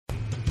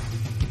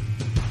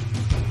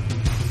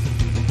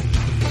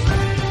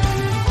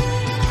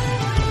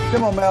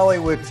Tim O'Malley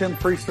with Tim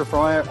Priester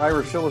from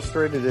Irish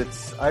Illustrated.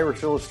 It's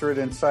Irish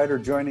Illustrated Insider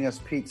joining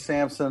us, Pete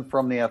Sampson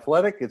from The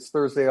Athletic. It's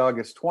Thursday,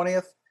 August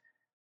 20th,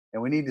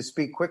 and we need to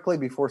speak quickly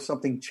before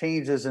something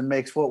changes and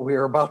makes what we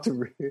are about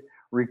to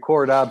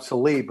record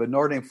obsolete. But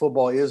Notre Dame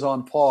football is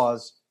on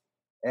pause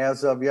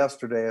as of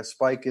yesterday. A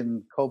spike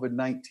in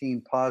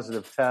COVID-19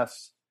 positive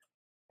tests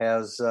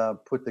has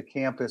put the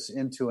campus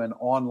into an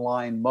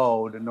online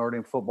mode. And Notre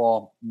Dame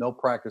football, no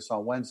practice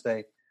on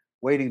Wednesday.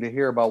 Waiting to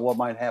hear about what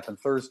might happen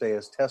Thursday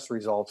as test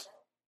results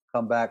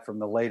come back from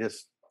the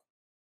latest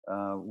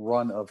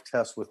run of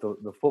tests with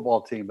the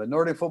football team. But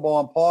Notre Dame football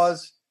on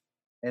pause,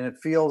 and it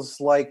feels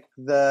like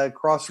the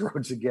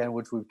crossroads again,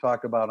 which we've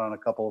talked about on a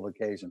couple of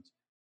occasions.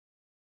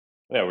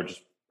 Yeah, we're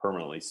just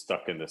permanently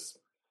stuck in this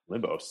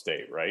limbo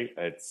state, right?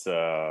 It's,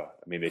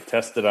 they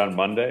tested on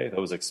Monday.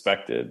 That was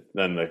expected.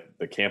 Then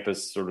the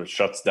campus sort of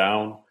shuts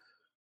down.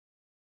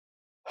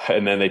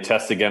 And then they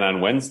test again on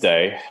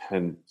Wednesday.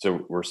 And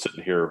so we're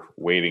sitting here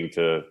waiting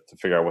to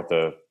figure out what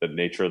the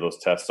nature of those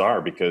tests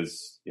are,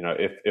 because,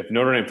 if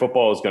Notre Dame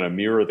football is going to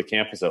mirror the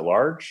campus at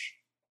large,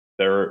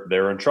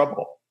 they're in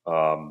trouble.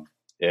 And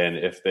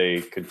if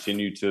they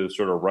continue to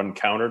sort of run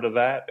counter to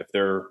that, if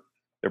their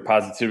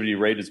positivity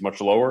rate is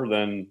much lower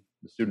than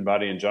the student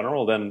body in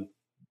general, then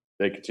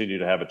they continue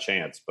to have a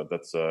chance. But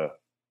that's it's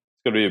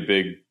going to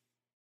be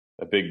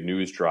a big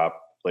news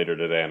drop later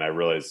today. And I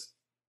realize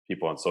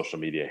people on social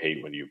media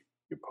hate when you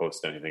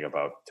post anything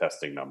about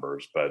testing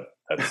numbers, but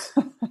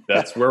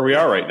that's where we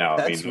are right now.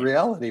 That's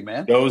reality,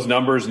 man. Those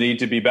numbers need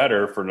to be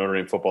better for Notre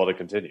Dame football to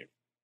continue.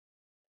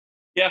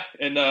 Yeah,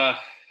 and I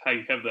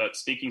have that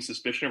sneaking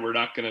suspicion we're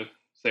not going to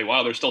say,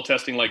 wow, they're still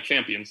testing like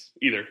champions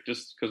either,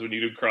 just because we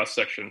need a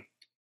cross-section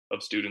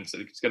of students.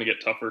 It's going to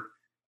get tougher.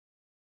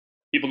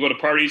 People go to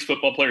parties.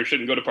 Football players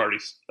shouldn't go to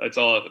parties. That's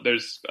all.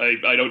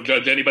 I don't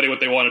judge anybody what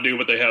they want to do,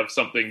 but they have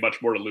something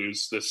much more to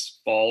lose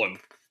this fall, and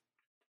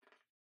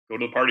go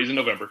to the parties in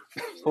November.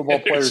 Football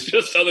players.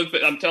 Just other.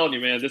 I'm telling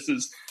you, man,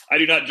 I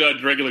do not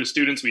judge regular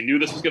students. We knew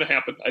this was going to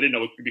happen. I didn't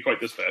know it could be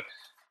quite this bad,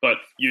 but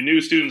you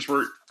knew students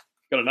were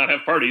going to not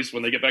have parties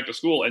when they get back to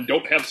school and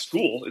don't have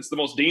school. It's the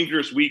most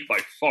dangerous week by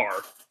far,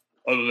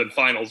 other than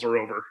finals are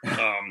over,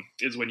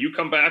 is when you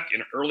come back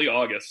in early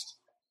August.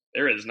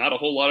 There is not a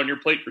whole lot on your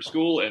plate for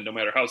school, and no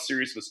matter how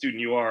serious of a student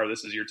you are,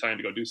 this is your time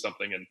to go do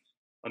something. And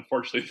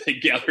unfortunately, they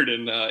gathered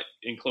in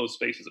enclosed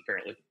spaces,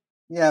 apparently.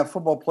 Yeah,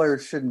 football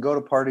players shouldn't go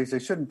to parties. They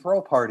shouldn't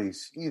throw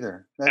parties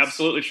either.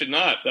 Absolutely should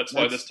not. That's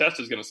why this test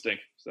is going to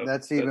stink. So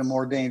that's even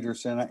more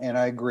dangerous, and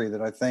I agree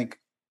that I think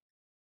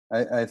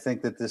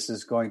that this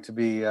is going to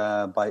be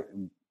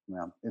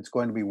it's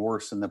going to be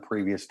worse than the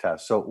previous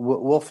test. So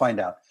we'll find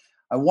out.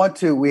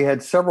 We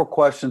had several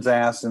questions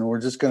asked, and we're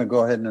just going to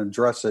go ahead and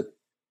address it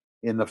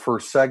in the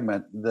first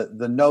segment.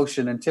 The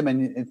notion, and Tim,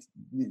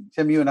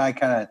 you and I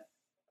kind of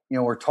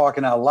we're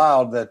talking out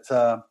loud that.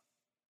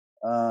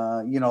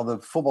 The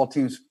football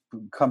teams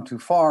come too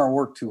far and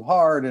work too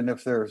hard. And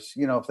if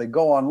if they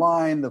go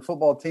online, the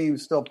football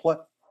teams still play.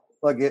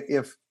 Like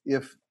if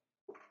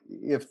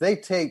they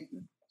take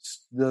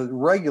the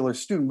regular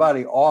student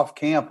body off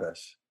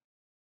campus,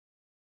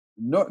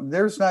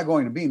 there's not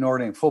going to be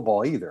Notre Dame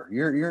football either.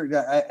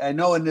 I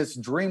know in this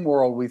dream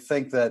world, we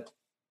think that,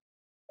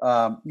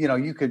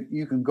 you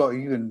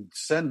can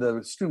send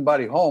the student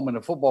body home, and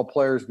the football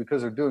players,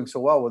 because they're doing so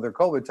well with their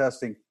COVID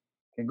testing,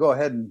 can go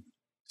ahead and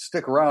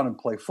stick around and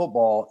play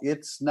football.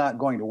 It's not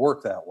going to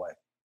work that way.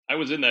 I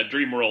was in that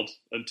dream world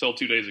until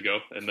 2 days ago,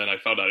 and then I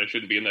found out I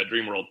shouldn't be in that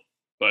dream world.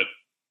 But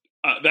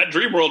that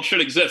dream world should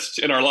exist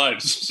in our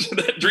lives.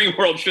 That dream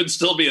world should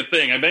still be a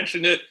thing. I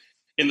mentioned it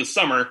in the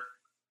summer,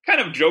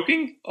 kind of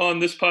joking on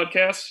this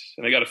podcast,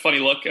 and I got a funny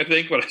look, I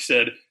think, when I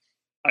said,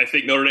 I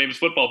think Notre Dame's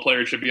football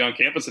players should be on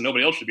campus and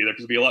nobody else should be there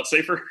because it'd be a lot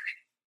safer.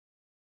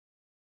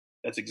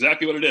 That's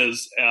exactly what it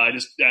is. I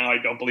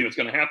don't believe it's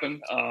going to happen.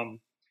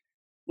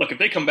 Look, if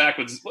they come back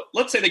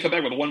let's say they come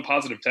back with one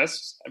positive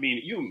test. I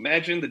mean, you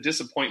imagine the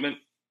disappointment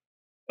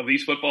of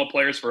these football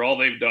players for all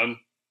they've done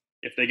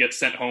if they get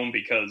sent home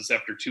because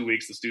after 2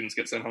 weeks the students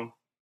get sent home.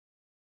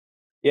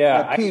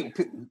 Yeah. Pete,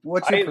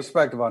 what's your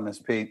perspective on this,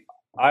 Pete?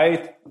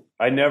 I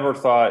never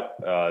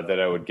thought that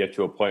I would get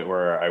to a point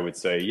where I would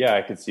say, yeah,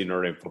 I could see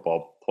Notre Dame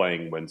football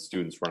playing when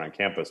students run on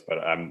campus, but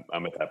I'm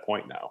at that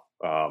point now.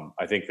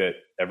 I think that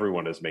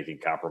everyone is making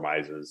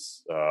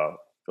compromises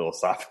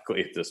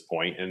philosophically at this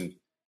point, and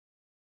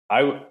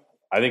I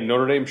think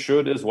Notre Dame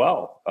should as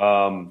well.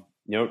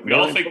 We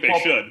all think they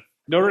should.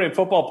 Notre Dame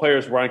football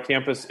players were on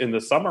campus in the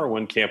summer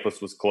when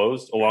campus was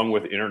closed, along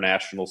with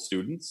international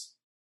students.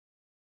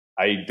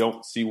 I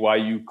don't see why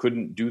you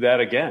couldn't do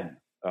that again.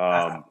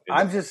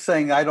 I'm just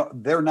saying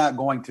they're not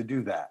going to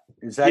do that.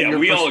 Is that your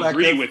we perspective? all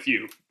agree with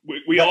you.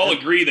 We all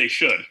agree they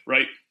should,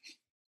 right?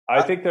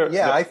 I think they're.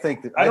 Yeah, I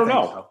think that. I don't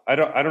know. So. I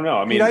don't know.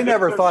 I mean, Pete, I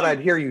never thought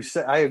I'd hear you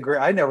say. I agree.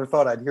 I never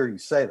thought I'd hear you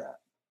say that.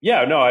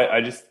 Yeah, no.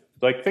 I just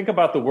think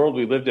about the world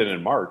we lived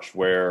in March,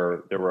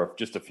 where there were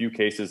just a few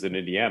cases in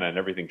Indiana and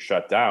everything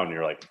shut down. And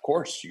you're like, of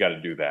course you got to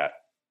do that.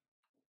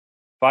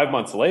 5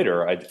 months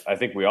later, I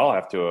think we all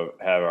have to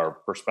have our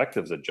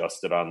perspectives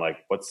adjusted on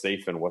like what's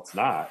safe and what's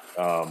not,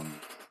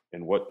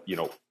 and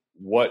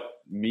what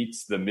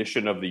meets the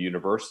mission of the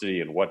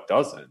university and what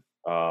doesn't.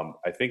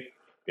 I think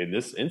in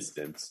this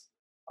instance,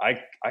 I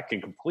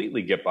can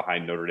completely get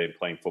behind Notre Dame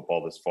playing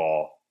football this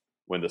fall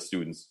when the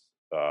students,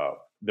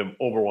 the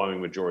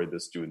overwhelming majority of the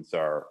students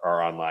are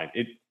online.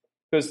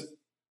 Because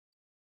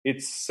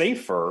it's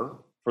safer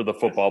for the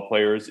football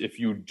players if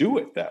you do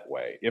it that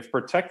way. If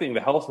protecting the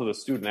health of the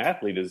student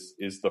athlete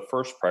is the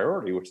first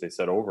priority, which they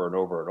said over and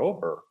over and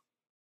over,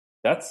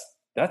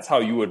 that's how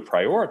you would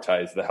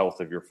prioritize the health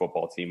of your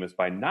football team, is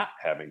by not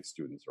having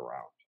students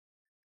around.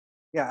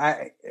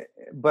 Yeah,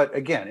 but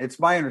again, it's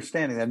my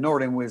understanding that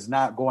Notre Dame was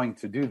not going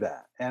to do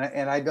that,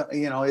 and I don't,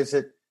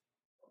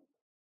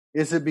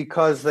 is it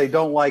because they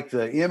don't like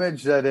the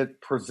image that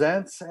it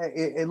presents?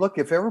 Look,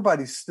 if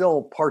everybody's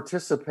still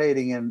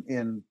participating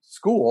in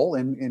school,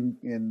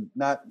 in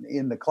not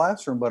in the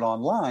classroom but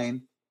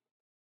online,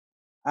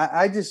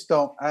 I just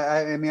don't.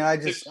 I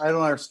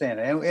don't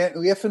understand it.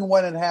 And if and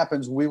when it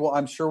happens,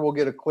 I'm sure we'll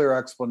get a clear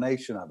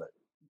explanation of it.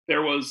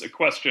 There was a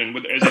question,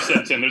 as you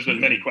said, Tim, there's been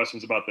many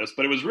questions about this,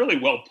 but it was really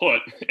well put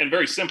and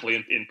very simply,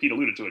 and Pete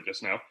alluded to it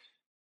just now.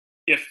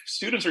 If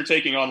students are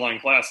taking online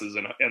classes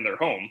and they're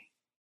home,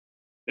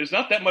 there's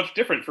not that much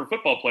different for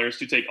football players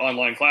to take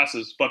online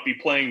classes but be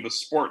playing the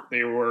sport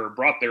they were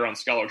brought there on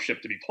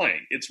scholarship to be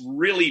playing. It's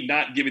really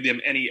not giving them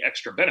any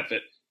extra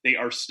benefit. They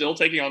are still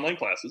taking online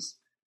classes.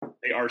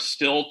 They are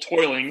still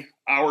toiling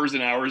hours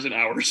and hours and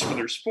hours for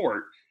their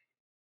sport.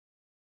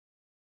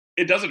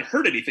 It doesn't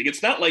hurt anything.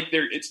 It's not like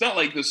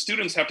the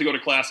students have to go to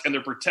class and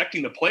they're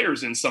protecting the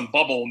players in some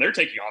bubble and they're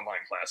taking online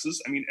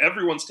classes. I mean,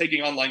 everyone's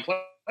taking online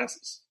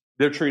classes.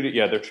 They're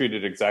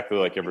treated exactly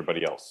like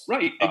everybody else.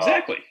 Right,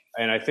 exactly.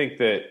 And I think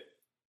that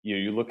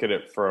you look at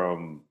it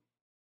from,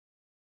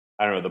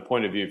 I don't know, the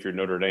point of view if you're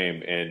Notre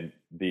Dame, and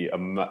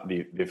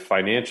the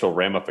financial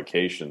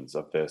ramifications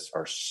of this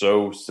are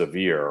so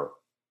severe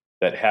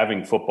that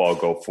having football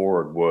go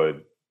forward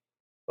would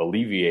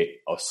alleviate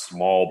a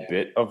small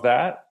bit of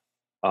that.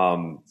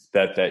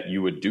 That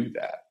you would do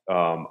that.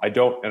 I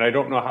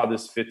don't know how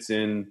this fits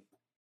in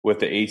with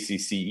the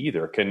ACC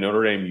either. Can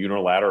Notre Dame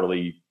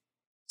unilaterally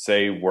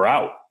say we're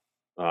out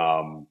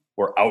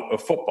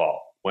of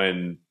football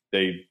when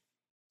they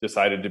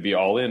decided to be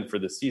all in for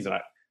the season?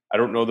 I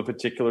don't know the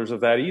particulars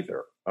of that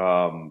either.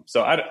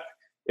 So I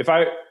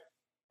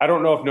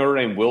don't know if Notre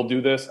Dame will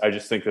do this. I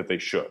just think that they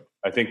should.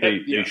 I think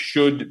they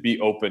should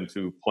be open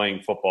to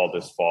playing football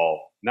this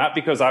fall, not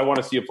because I want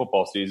to see a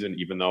football season,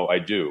 even though I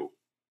do,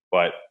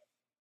 but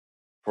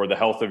for the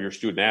health of your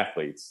student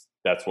athletes,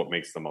 that's what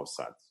makes the most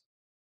sense.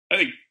 I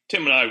think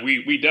Tim and I,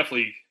 we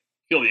definitely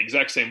feel the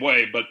exact same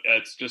way, but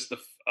it's just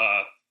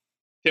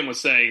Tim was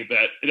saying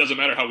that it doesn't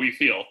matter how we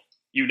feel.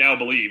 You now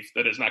believe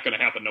that it's not going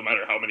to happen, no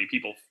matter how many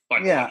people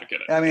find logic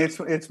in it. I mean,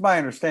 it's my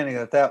understanding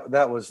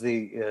that was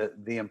the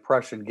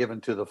impression given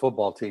to the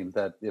football team,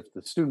 that if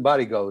the student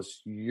body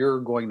goes,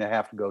 you're going to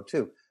have to go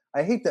too.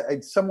 I hate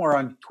that somewhere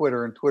on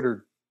Twitter, and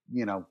Twitter,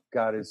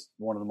 God is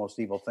one of the most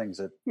evil things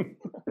that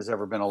has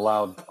ever been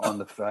allowed on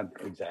the. I'm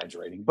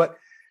exaggerating, but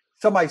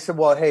somebody said,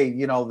 "Well, hey,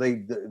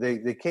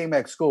 the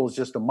KMAC school is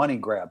just a money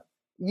grab."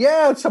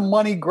 Yeah, it's a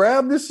money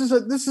grab. This is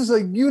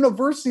a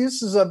university.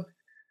 This is a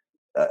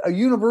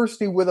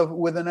university with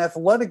an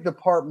athletic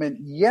department.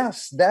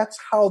 Yes, that's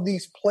how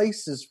these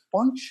places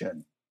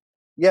function.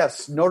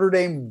 Yes, Notre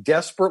Dame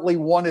desperately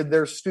wanted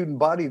their student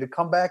body to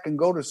come back and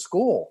go to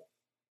school.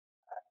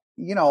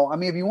 If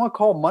you want to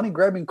call money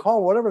grabbing,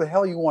 call whatever the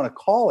hell you want to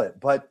call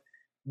it. But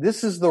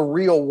this is the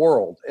real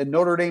world, and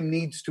Notre Dame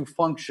needs to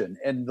function.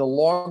 And the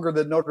longer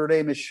that Notre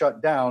Dame is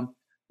shut down,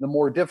 the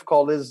more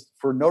difficult it is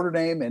for Notre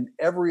Dame and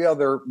every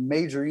other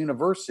major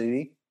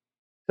university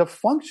to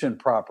function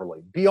properly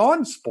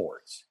beyond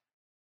sports.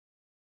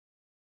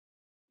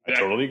 I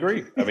totally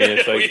agree. I mean,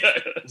 it's like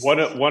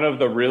one of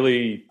the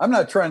really. I'm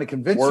not trying to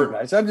convince you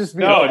guys. I'm just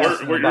being. No,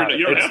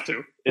 you don't have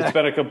to.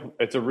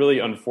 It's a really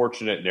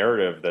unfortunate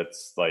narrative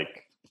that's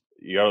like,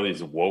 you got all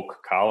these woke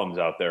columns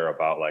out there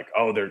about like,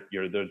 oh,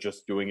 they're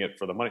just doing it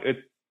for the money.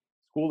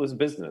 School is a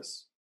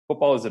business.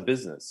 Football is a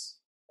business.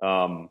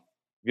 If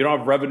you don't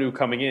have revenue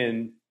coming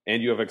in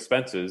and you have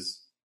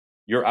expenses,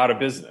 you're out of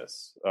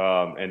business.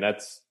 And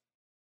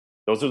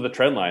those are the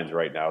trend lines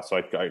right now. So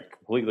I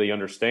completely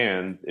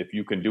understand if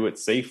you can do it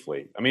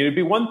safely. I mean, it'd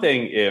be one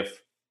thing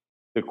if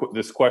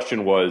this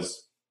question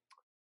was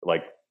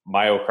like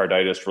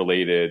myocarditis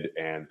related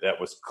and that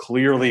was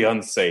clearly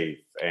unsafe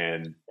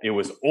and it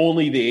was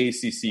only the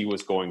ACC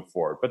was going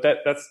forward. But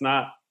that's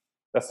not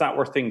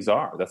where things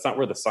are. That's not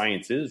where the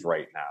science is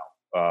right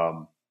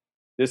now.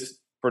 This,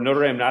 for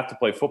Notre Dame not to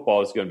play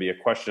football, is going to be a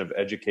question of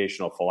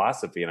educational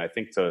philosophy. And I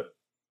think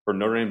for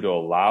Notre Dame to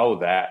allow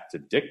that to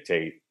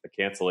dictate the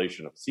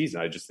cancellation of the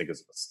season, I just think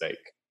is a mistake.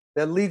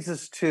 That leads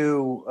us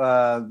to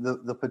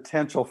the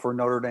potential for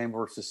Notre Dame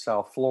versus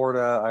South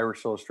Florida.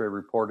 Irish Illustrated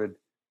reported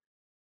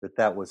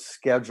that was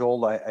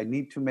scheduled. I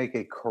need to make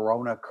a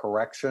corona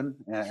correction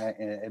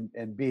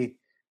and be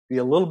be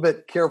a little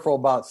bit careful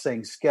about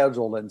saying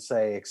scheduled and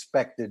say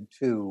expected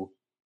to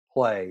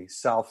play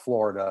South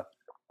Florida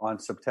on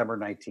September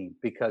 19th,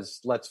 because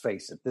let's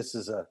face it, this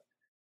is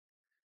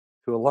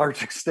to a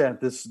large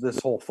extent, this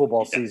whole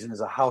football season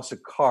is a house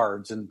of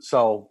cards. And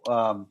so,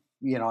 I'm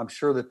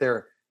sure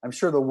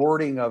the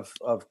wording of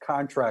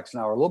contracts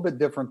now are a little bit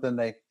different than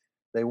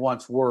they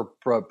once were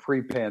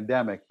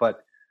pre-pandemic,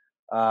 but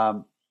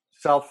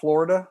South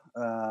Florida,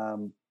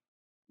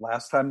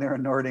 last time they were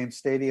in Notre Dame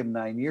Stadium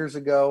 9 years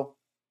ago.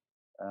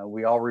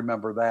 We all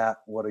remember that.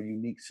 What a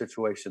unique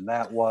situation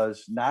that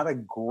was. Not a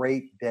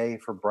great day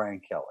for Brian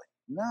Kelly.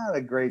 Not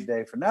a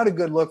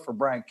good look for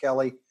Brian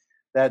Kelly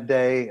that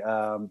day.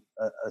 A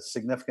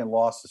significant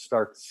loss to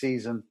start the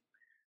season.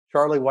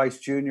 Charlie Weis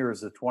Jr.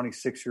 is the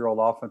 26-year-old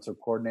offensive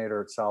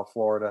coordinator at South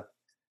Florida,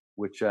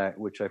 which I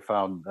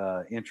found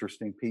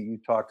interesting. Pete, you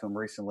talked to him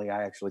recently.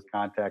 I actually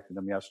contacted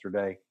him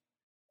yesterday.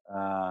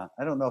 I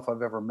don't know if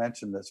I've ever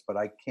mentioned this, but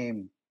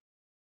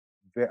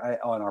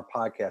on our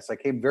podcast, I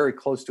came very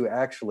close to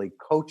actually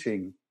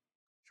coaching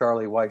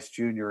Charlie Weis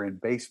Jr. in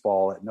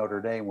baseball at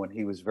Notre Dame when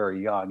he was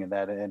very young, and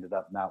that ended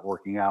up not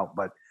working out.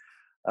 But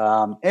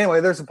anyway,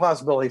 there's a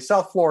possibility.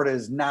 South Florida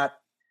is not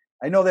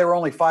 – I know they were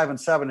only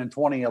 5-7 in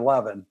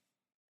 2011,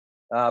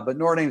 but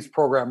Notre Dame's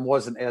program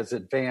wasn't as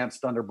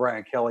advanced under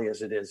Brian Kelly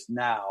as it is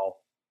now.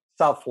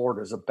 South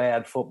Florida is a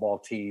bad football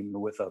team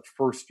with a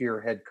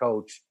first-year head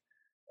coach,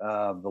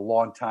 the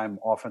longtime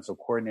offensive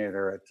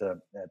coordinator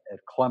at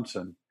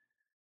Clemson.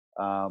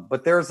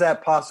 But there's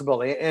that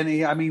possibility. And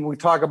we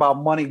talk about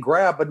money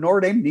grab, but Notre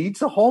Dame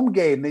needs a home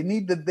game. They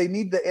need the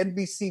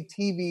NBC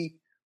TV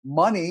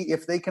money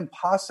if they can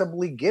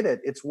possibly get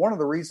it. It's one of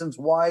the reasons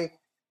why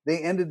they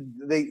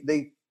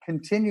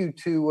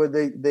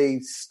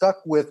stuck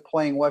with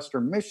playing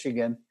Western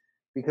Michigan,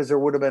 because there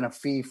would have been a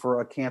fee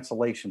for a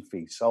cancellation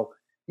fee. So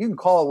you can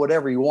call it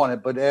whatever you want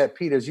it, but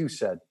Pete, as you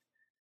said,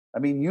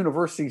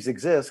 universities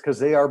exist because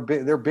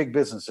they're big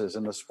businesses,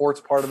 and the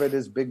sports part of it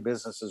is big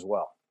business as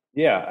well.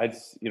 Yeah,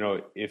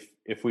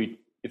 if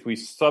we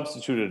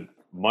substituted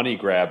money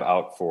grab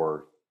out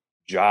for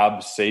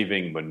job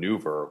saving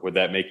maneuver, would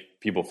that make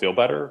people feel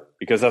better?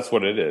 Because that's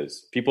what it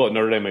is. People at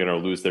Notre Dame are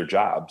going to lose their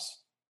jobs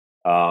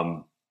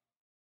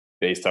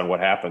based on what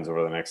happens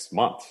over the next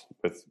month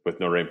with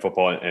Notre Dame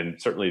football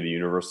and certainly the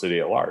university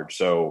at large.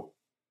 So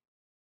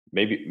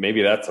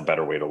maybe that's a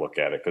better way to look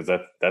at it, because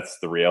that's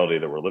the reality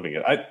that we're living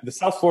in. The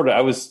South Florida,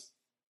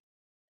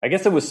 I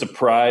guess I was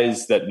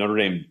surprised that Notre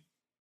Dame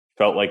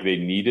felt like they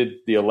needed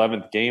the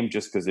 11th game,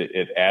 just because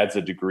it adds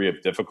a degree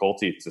of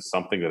difficulty to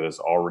something that is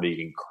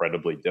already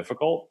incredibly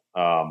difficult.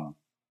 I'm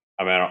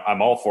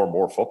all for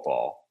more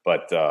football,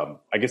 but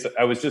I guess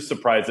I was just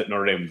surprised that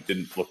Notre Dame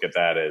didn't look at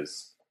that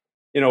as,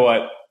 you know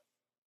what,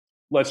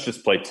 let's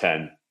just play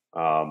 10.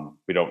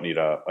 We don't need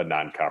a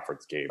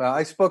non-conference game.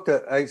 I spoke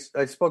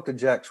to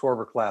Jack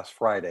Schwarber last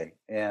Friday,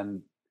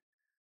 and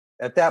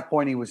at that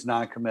point, he was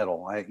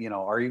non-committal.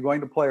 Are you going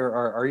to play,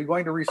 or are you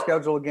going to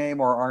reschedule a game,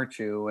 or aren't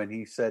you? And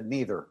he said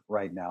neither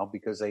right now,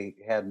 because they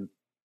hadn't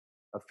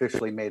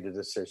officially made a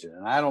decision.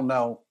 And I don't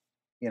know.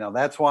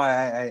 That's why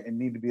I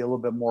need to be a little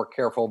bit more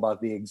careful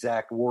about the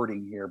exact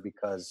wording here,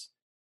 because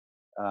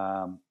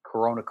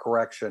Corona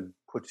correction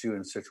puts you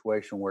in a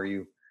situation where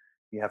you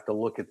have to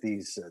look at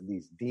these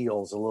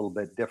deals a little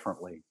bit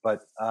differently.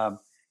 But I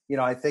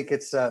think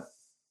it's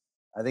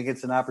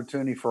an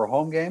opportunity for a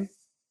home game.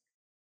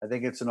 I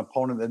think it's an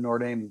opponent that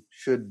Notre Dame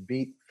should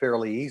beat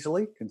fairly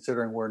easily,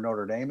 considering where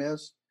Notre Dame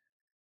is.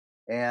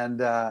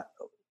 And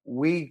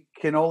we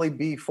can only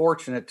be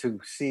fortunate to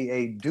see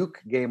a Duke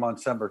game on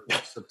September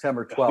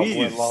 12th,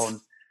 let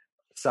alone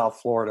South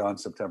Florida on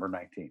September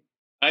 19th.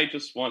 I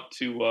just want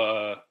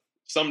to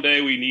someday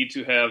we need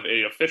to have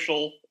a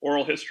official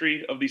oral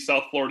history of the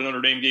South Florida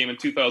Notre Dame game in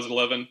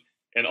 2011,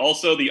 and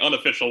also the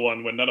unofficial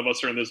one when none of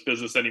us are in this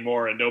business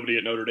anymore and nobody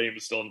at Notre Dame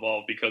is still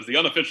involved, because the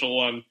unofficial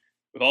one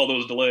with all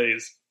those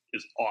delays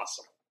is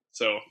awesome.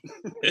 So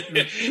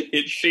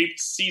it shaped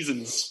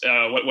seasons,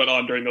 what went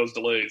on during those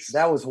delays.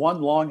 That was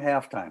one long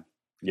halftime.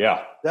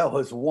 Yeah. That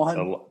was one.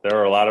 There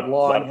were a lot of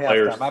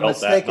players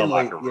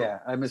halftime.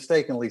 I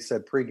mistakenly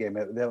said pregame.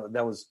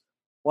 That was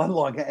one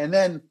long. And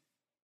then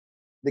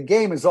the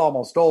game is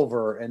almost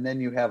over, and then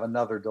you have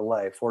another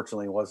delay.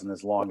 Fortunately, it wasn't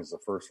as long as the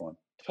first one.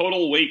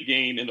 Total weight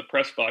gain in the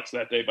press box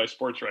that day by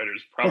sports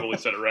writers probably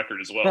set a record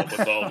as well,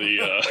 with all the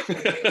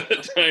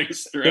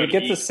times throughout. Did it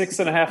get to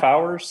 6.5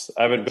 hours?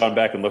 I haven't gone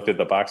back and looked at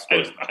the box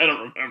score. I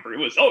don't remember. It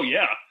was,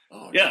 yeah,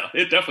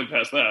 it definitely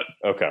passed that.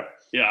 Okay.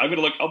 Yeah, I'm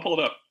gonna look. I'll pull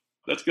it up.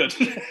 That's good.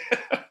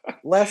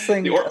 Last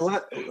thing we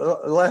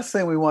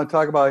want to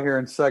talk about here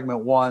in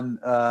segment one.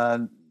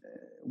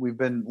 We've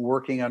been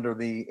working under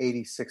the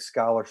 86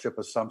 scholarship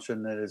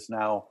assumption that is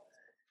now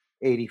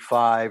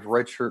 85.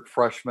 Redshirt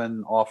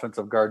freshman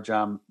offensive guard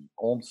John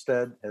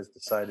Olmstead has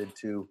decided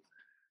to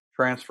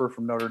transfer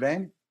from Notre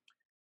Dame.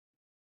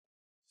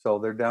 So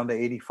they're down to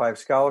 85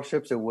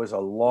 scholarships. It was a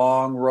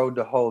long road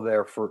to hoe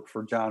there for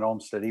John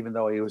Olmstead, even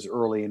though he was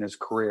early in his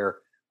career,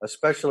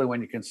 especially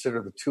when you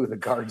consider the two of the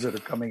guards that are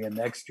coming in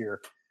next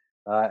year.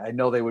 I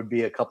know they would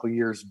be a couple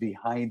years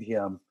behind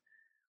him,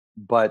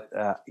 but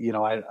I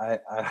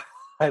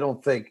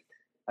don't think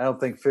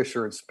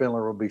Fisher and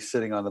Spindler will be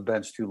sitting on the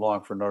bench too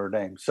long for Notre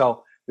Dame.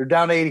 So they're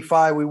down to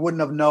 85. We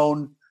wouldn't have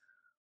known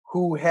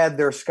who had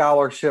their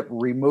scholarship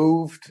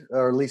removed,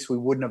 or at least we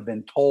wouldn't have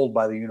been told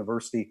by the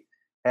university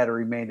had it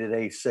remained at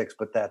A6,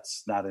 but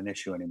that's not an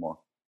issue anymore.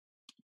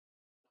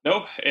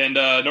 No, and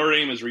Notre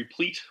Dame is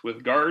replete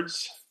with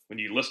guards. When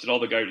you listed all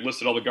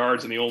the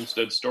guards in the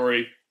Olmstead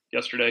story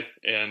yesterday,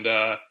 and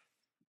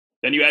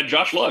then you add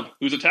Josh Lugg,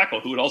 who's a tackle,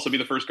 who would also be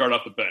the first guard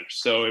off the bench.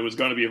 So it was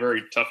going to be a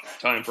very tough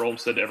time for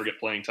Olmstead to ever get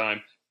playing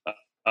time.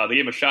 They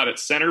gave him a shot at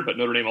center, but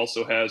Notre Dame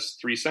also has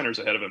 3 centers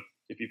ahead of him.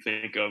 If you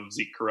think of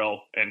Zeke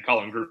Correll and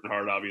Colin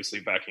Grudenhard, obviously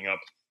backing up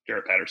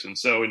Garrett Patterson.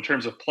 So in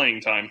terms of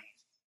playing time,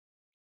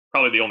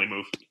 probably the only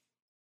move.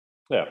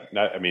 Yeah,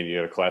 you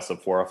had a class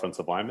of 4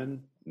 offensive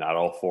linemen. Not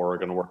all 4 are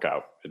going to work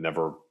out.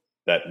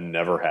 That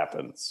never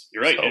happens.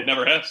 You're right. So, it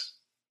never has.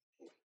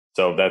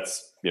 So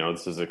that's,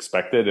 this is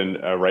expected.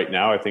 And right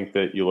now, I think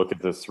that you look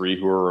at the 3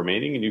 who are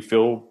remaining and you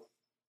feel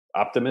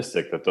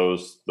optimistic that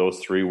those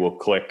 3 will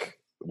click,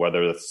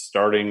 whether it's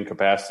starting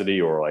capacity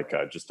or like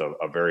just a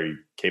very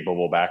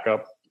capable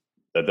backup,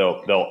 that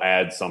they'll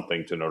add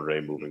something to Notre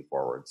Dame moving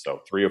forward.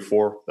 So 3 of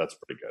 4, that's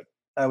pretty good.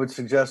 I would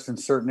suggest in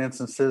certain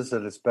instances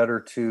that it's better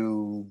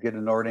to get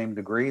a Notre Dame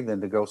degree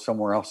than to go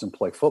somewhere else and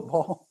play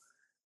football.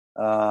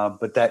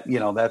 But that,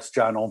 that's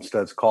John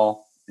Olmstead's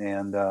call.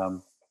 And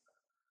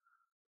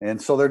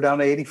so they're down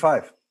to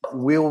 85.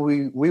 We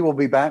will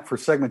be back for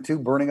segment 2,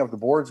 Burning Up the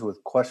Boards,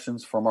 with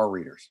questions from our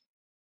readers.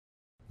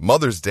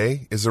 Mother's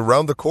Day is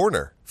around the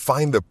corner.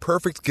 Find the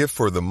perfect gift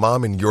for the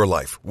mom in your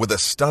life with a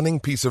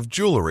stunning piece of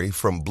jewelry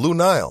from Blue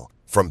Nile.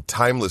 From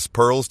timeless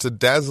pearls to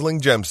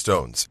dazzling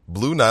gemstones,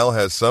 Blue Nile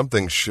has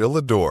something she'll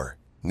adore.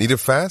 Need it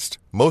fast?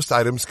 Most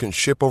items can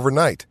ship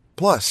overnight.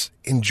 Plus,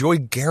 enjoy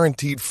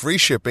guaranteed free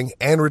shipping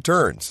and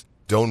returns.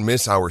 Don't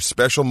miss our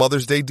special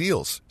Mother's Day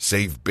deals.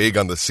 Save big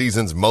on the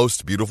season's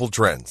most beautiful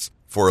trends.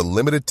 For a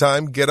limited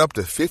time, get up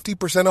to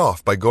 50%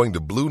 off by going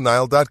to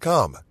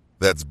BlueNile.com.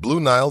 That's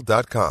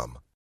BlueNile.com.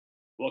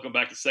 Welcome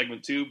back to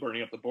segment 2,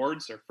 Burning Up the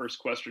Boards. Our first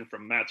question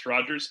from Matt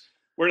Rogers.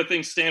 Where do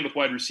things stand with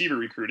wide receiver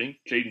recruiting?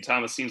 Jaden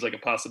Thomas seems like a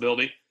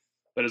possibility,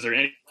 but is there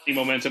any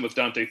momentum with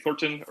Dante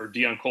Thornton or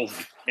Deion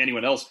Colsey?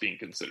 Anyone else being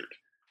considered?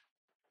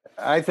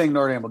 I think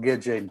Notre Dame will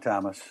get Jaden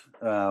Thomas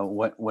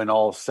when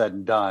all is said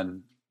and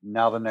done.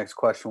 Now the next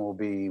question will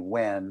be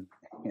when.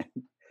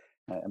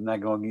 I'm not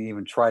going to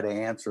even try to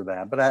answer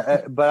that,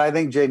 but I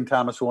think Jaden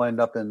Thomas will end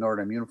up in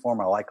Notre Dame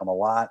uniform. I like him a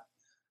lot.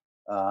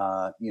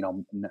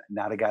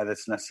 Not a guy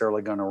that's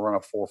necessarily going to run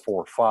a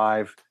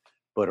 4.45,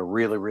 but a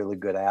really, really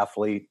good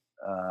athlete.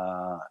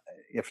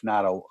 If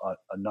not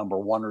a number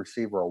 1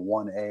 receiver, a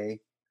 1A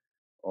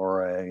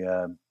or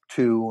a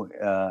 2.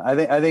 I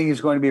think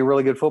he's going to be a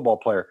really good football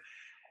player.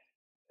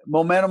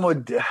 Momentum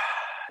with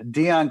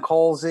Deion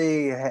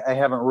Colsey, I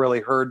haven't really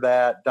heard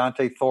that.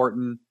 Dante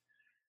Thornton,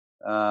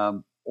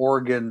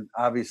 Oregon,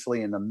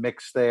 obviously in the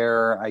mix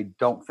there. I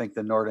don't think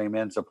that Notre Dame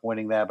ends up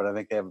winning that, but I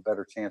think they have a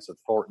better chance at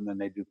Thornton than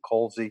they do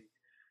Colsey.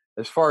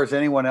 As far as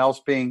anyone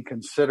else being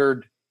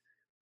considered,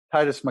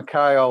 Titus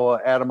Makayo,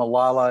 Adam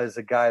Alala is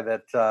a guy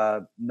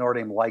that Notre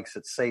Dame likes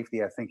at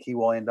safety. I think he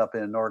will end up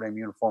in a Notre Dame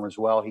uniform as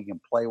well. He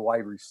can play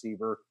wide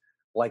receiver,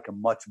 like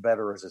him much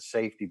better as a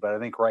safety. But I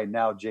think right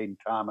now Jaden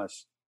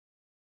Thomas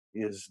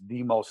is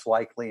the most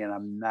likely, and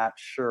I'm not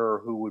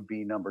sure who would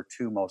be number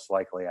 2 most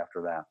likely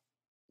after that.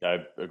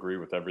 I agree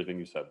with everything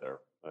you said there.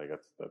 I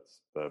guess that's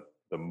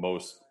the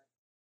most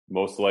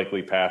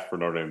likely path for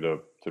Notre Dame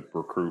to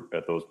recruit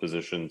at those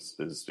positions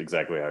is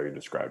exactly how you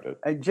described it.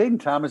 And Jaden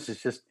Thomas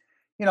is just,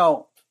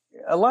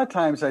 a lot of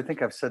times, I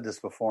think I've said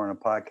this before in a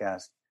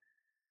podcast,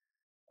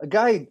 a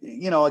guy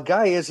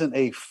isn't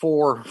a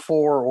 4.4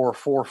 or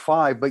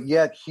 4.5, but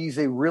yet he's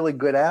a really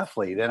good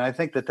athlete. And I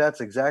think that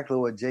that's exactly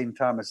what Jaden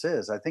Thomas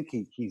is. I think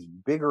he's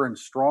bigger and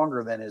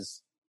stronger than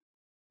he's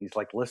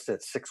like listed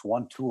at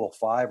 6'1",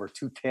 205 or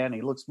 210.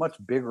 He looks much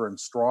bigger and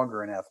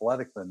stronger and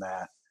athletic than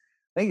that.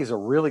 I think he's a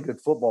really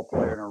good football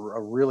player and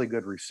a really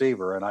good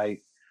receiver. And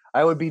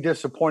I would be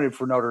disappointed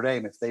for Notre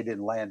Dame if they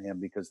didn't land him,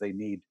 because they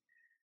need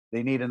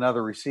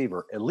another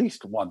receiver, at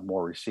least one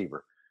more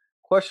receiver.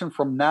 Question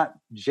from Nat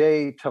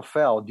J.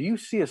 Tafel. Do you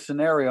see a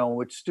scenario in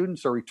which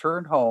students are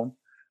returned home,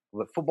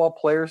 but football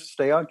players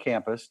stay on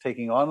campus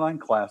taking online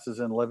classes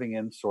and living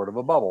in sort of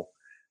a bubble?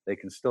 They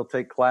can still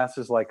take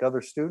classes like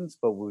other students,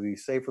 but will be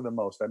safer than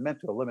most. I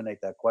meant to eliminate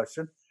that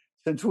question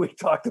since we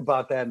talked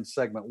about that in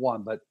segment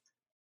 1, but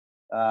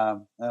I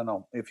don't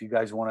know if you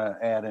guys want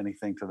to add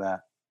anything to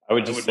that. I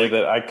would just say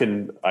that I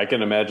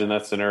can imagine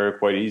that scenario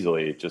quite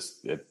easily.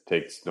 It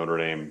takes Notre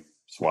Dame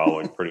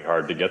swallowing pretty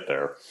hard to get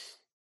there.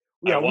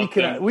 Yeah,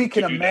 we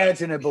can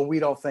imagine it, but we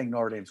don't think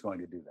Notre Dame's going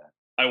to do that.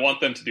 I want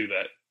them to do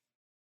that.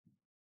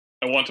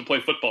 I want to play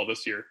football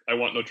this year. I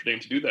want Notre Dame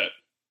to do that.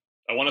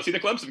 I want to see the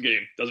Clemson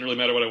game. Doesn't really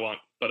matter what I want,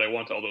 but I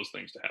want all those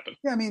things to happen.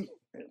 Yeah, I mean,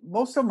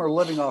 most of them are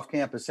living off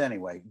campus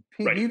anyway.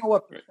 Pete, right. Do you know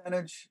what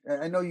percentage?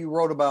 I know you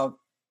wrote about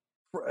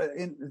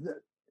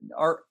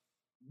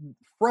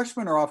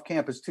freshmen are off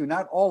campus too.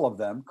 Not all of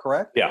them,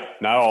 correct? Yeah,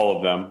 not all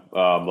of them.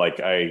 Like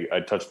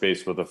I touched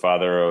base with the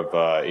father of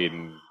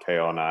Aiden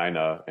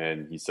Kaonaina,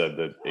 and he said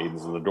that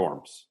Aiden's in the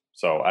dorms.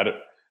 So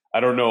I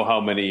don't know how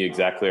many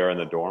exactly are in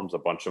the dorms. A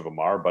bunch of them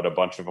are, but a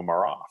bunch of them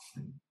are off.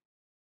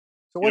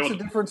 So what's the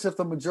difference if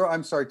the majority?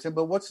 I'm sorry, Tim,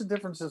 but what's the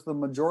difference if the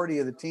majority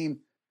of the team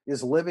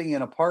is living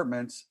in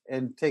apartments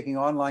and taking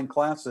online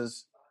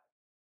classes,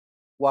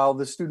 while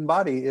the student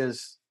body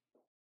is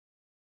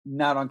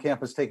not on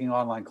campus taking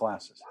online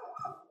classes?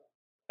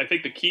 I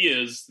think the key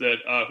is that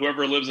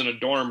whoever lives in a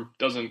dorm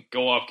doesn't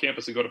go off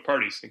campus and go to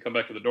parties and come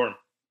back to the dorm.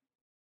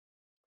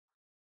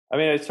 I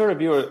mean, I sort of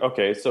view it,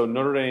 okay, so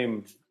Notre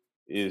Dame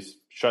is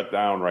shut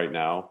down right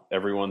now.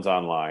 Everyone's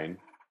online,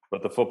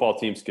 but the football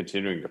team's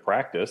continuing to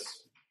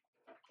practice.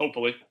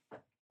 Hopefully.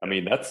 I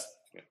mean,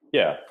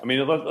 yeah. I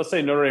mean, let's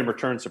say Notre Dame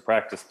returns to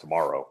practice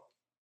tomorrow,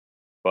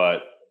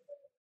 but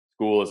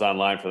school is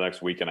online for the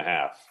next week and a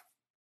half.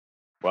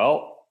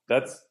 Well,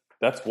 that's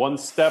one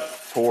step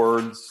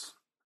towards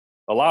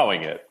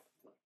allowing it.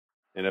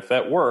 And if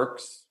that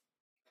works,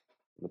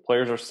 the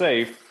players are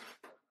safe,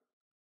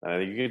 I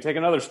think you can take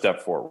another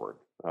step forward.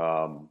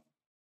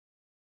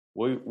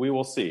 We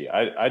will see.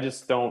 I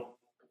just don't.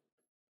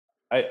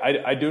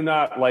 I do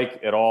not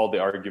like at all the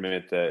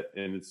argument that,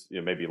 and it's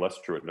maybe less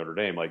true at Notre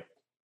Dame. Like,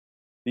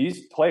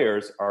 these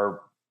players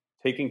are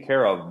taken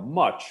care of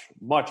much,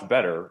 much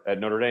better at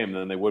Notre Dame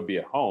than they would be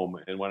at home.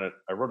 And when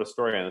I wrote a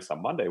story on this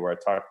on Monday where I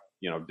talked,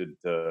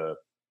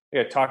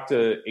 I talked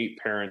to 8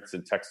 parents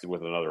and texted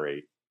with another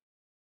 8.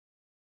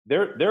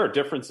 There are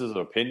differences of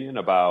opinion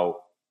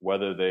about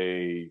whether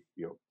they,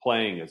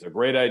 playing is a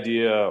great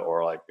idea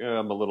or like,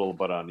 I'm a little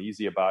bit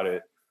uneasy about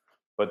it.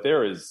 But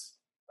there is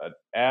an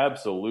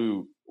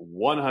absolute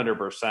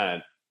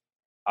 100%.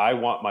 I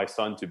want my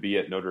son to be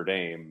at Notre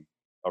Dame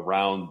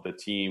around the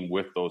team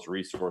with those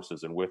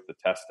resources and with the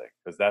testing,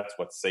 because that's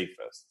what's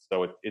safest.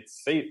 So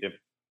it's safe.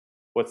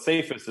 What's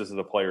safest is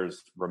the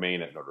players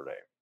remain at Notre Dame,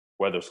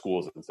 whether school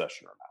is in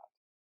session or not.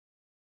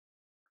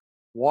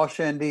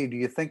 Wash ND, do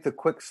you think the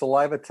quick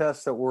saliva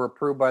tests that were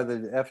approved by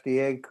the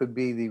FDA could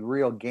be the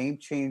real game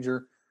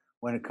changer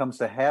when it comes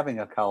to having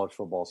a college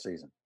football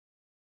season?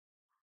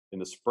 In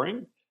the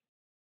spring?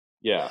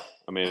 Yeah.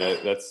 I mean,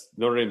 that's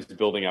Notre Dame's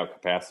building out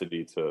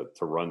capacity to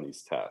run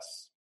these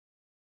tests.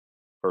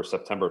 For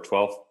September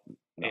 12th?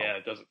 No. Yeah,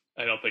 it doesn't.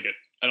 I don't think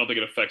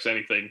it affects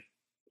anything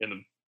in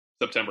the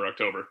September,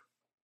 October.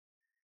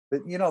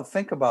 But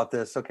think about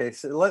this. Okay,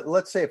 so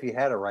let's say if you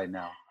had it right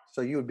now,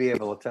 so you would be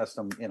able to test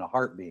them in a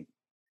heartbeat.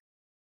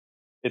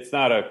 It's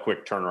not a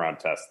quick turnaround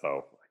test,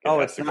 though.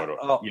 It's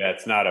not. Yeah,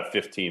 it's not a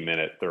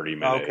 15-minute,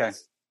 30-minute. Okay.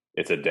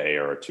 It's a day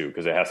or 2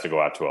 because it has to go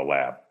out to a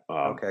lab.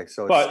 Okay,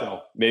 so but it's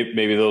still...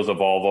 maybe those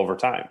evolve over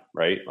time,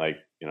 right? Like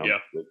yeah.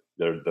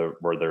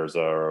 where there's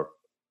a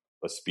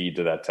speed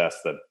to that test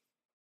that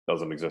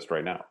doesn't exist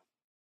right now.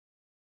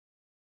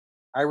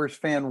 Irish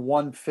fan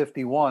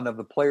 151 of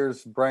the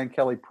players Brian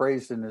Kelly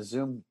praised in his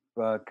Zoom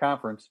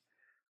conference.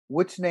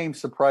 Which name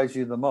surprised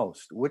you the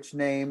most? Which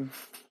name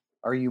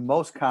are you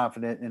most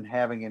confident in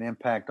having an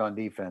impact on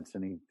defense?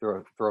 And he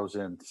throws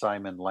in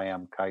Simon,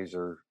 Lamb,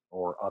 Kaiser,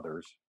 or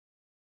others.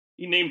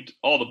 He named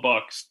all the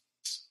Bucks.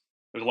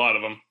 There's a lot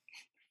of them.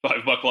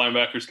 5 Buck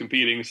linebackers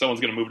competing. Someone's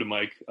going to move to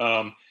Mike.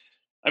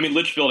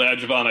 Litchfield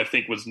Adjuvant, I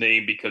think, was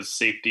named because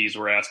safeties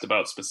were asked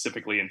about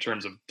specifically in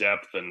terms of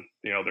depth. And,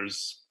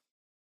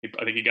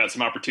 I think he got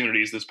some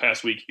opportunities this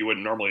past week he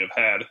wouldn't normally have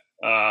had.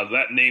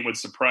 That name would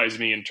surprise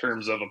me in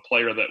terms of a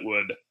player that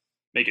would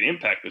make an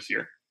impact this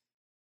year.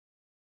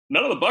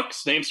 None of the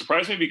Bucks names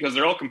surprise me because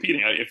they're all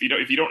competing. If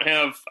you don't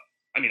have,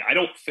 I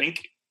don't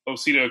think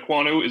Osita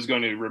Ekwonu is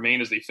going to remain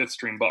as a 5th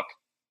string Buck.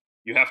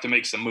 You have to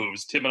make some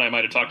moves. Tim and I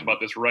might have talked about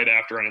this right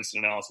after on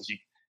instant analysis.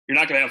 You're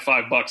not going to have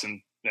 5 Bucks and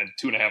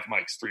 2.5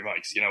 mics, 3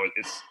 mics.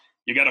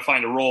 You got to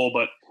find a role,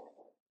 but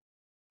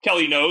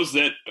Kelly knows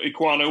that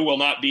Ekwonu will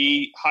not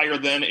be higher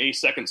than a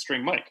 2nd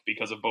string mic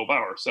because of Bo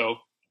Bauer. So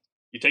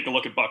you take a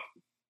look at Buck.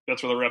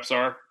 That's where the reps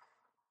are.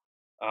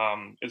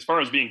 As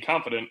far as being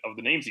confident of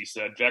the names he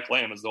said, Jack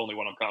Lamb is the only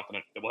one I'm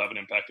confident that will have an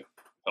impact if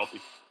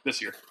healthy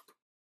this year.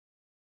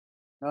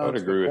 I would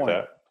agree with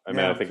that.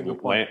 I think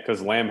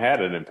because Lamb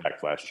had an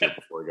impact last year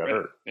before he got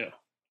hurt.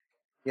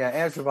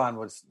 Yeah, Adjuvant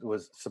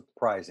was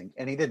surprising,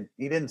 and he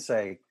didn't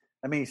say.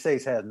 He says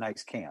he's had a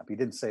nice camp. He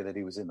didn't say that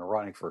he was in the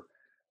running for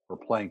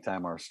playing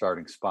time or a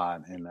starting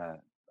spot, and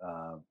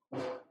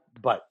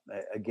but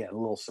again, a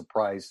little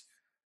surprised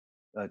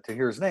to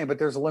hear his name. But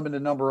there's a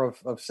limited number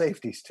of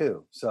safeties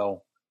too.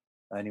 So,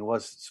 and he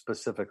was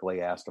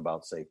specifically asked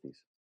about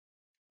safeties.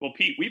 Well,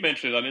 Pete, we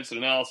mentioned it on instant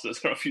analysis.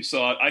 I don't know if you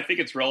saw it. I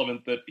think it's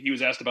relevant that he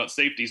was asked about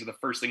safeties, and the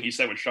first thing he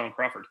said was Sean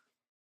Crawford.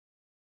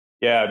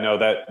 Yeah, no,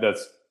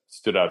 that's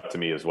stood out to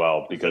me as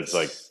well because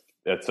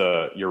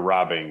you're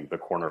robbing the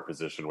corner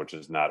position, which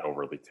is not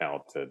overly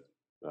talented,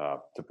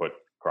 to put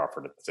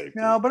Crawford at the safety.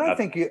 No, but I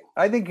think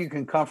you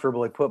can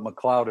comfortably put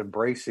McLeod and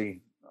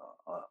Bracey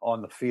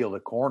on the field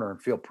at corner and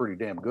feel pretty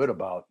damn good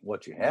about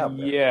what you have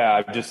there.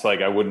 Yeah, I'm just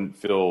I wouldn't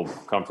feel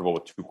comfortable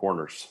with 2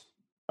 corners.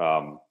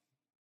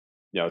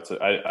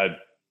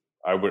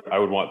 I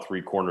would want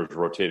three corners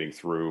rotating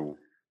through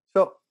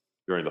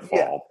during the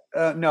fall.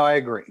 Yeah, no, I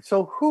agree.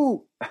 So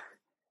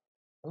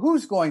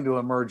who's going to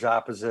emerge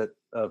opposite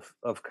of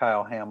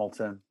Kyle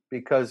Hamilton?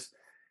 Because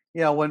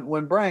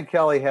when Brian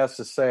Kelly has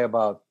to say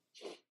about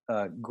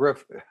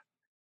Griffith,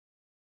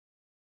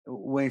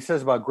 when he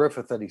says about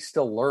Griffith that he's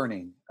still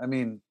learning, I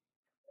mean,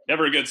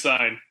 never a good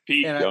sign.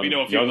 Pete, we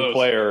know a few of those.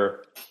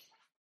 Player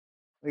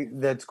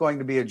that's going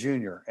to be a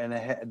junior, and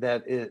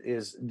that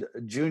is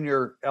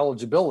junior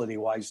eligibility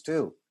wise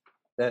too.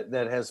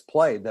 That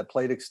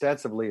played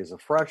extensively as a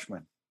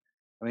freshman.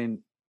 I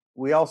mean,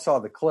 we all saw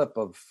the clip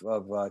of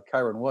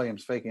Kyron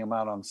Williams faking him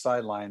out on the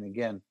sideline.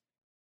 Again,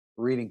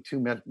 reading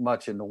too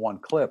much into one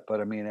clip,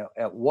 but I mean,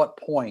 at what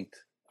point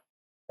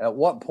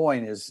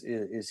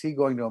is he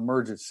going to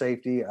emerge at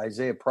safety?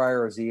 Isaiah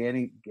Pryor,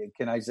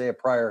 can Isaiah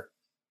Pryor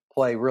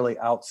play really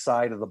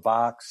outside of the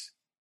box?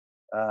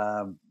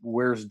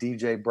 Where's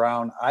DJ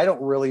Brown? I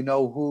don't really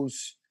know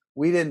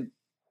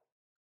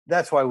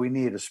that's why we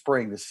needed a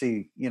spring to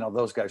see,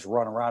 those guys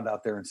run around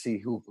out there and see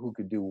who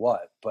could do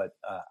what. But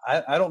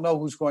I don't know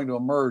who's going to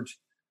emerge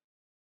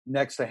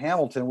next to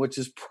Hamilton, which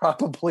is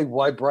probably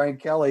why Brian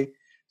Kelly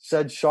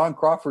said Shaun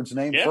Crawford's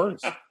name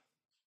first.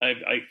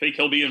 I think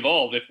he'll be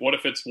involved. What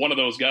if it's one of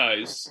those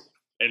guys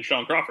and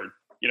Shaun Crawford?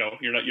 You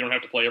don't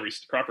have to play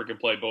Crawford can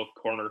play both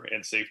corner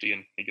and safety,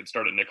 and he can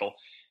start at nickel.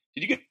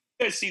 Did you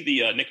guys see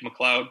the Nick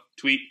McLeod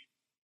tweet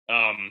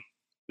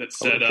that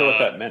said? I'm not sure what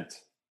that meant.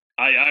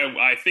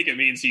 I think it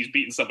means he's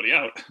beating somebody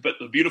out. But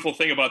the beautiful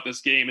thing about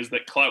this game is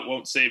that clout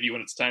won't save you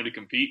when it's time to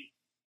compete.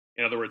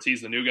 In other words,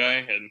 he's the new guy,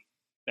 and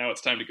now it's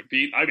time to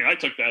compete. I mean, I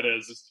took that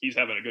as he's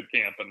having a good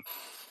camp, and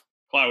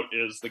clout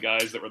is the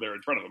guys that were there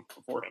in front of him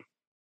before him.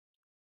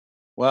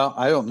 Well,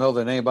 I don't know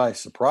that anybody's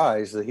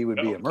surprised that he would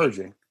be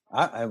emerging.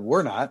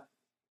 We're not.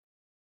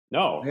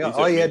 No,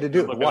 all you had to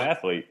do was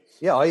athlete.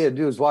 Yeah, all you had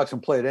to do is watch him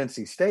play at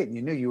NC State, and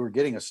you knew you were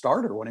getting a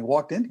starter when he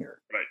walked in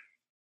here. Right.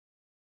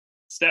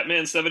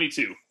 Statman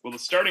 72. Will the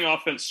starting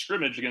offense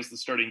scrimmage against the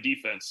starting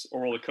defense,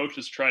 or will the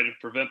coaches try to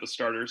prevent the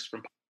starters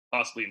from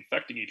possibly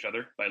infecting each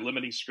other by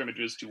limiting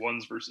scrimmages to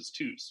ones versus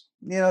twos?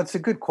 It's a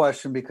good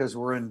question because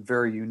we're in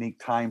very unique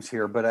times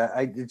here. But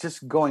I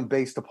just going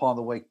based upon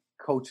the way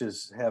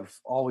coaches have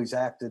always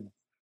acted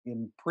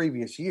in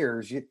previous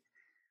years,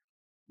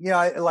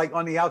 like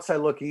on the outside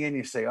looking in,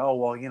 you say, oh,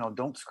 well,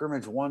 don't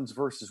scrimmage ones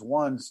versus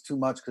ones too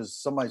much because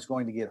somebody's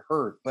going to get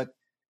hurt. But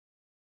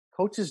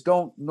coaches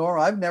don't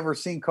I've never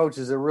seen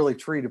coaches that really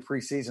treat a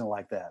preseason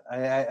like that.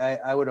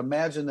 I would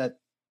imagine that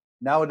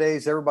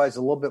nowadays everybody's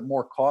a little bit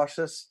more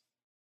cautious,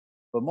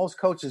 but most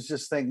coaches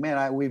just think,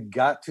 man, we've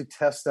got to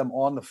test them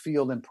on the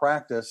field in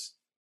practice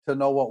to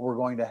know what we're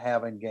going to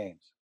have in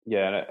games.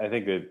 Yeah, and I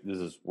think that this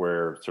is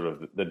where sort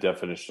of the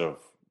definition of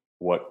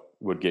what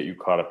would get you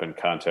caught up in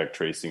contact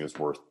tracing is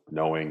worth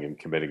knowing and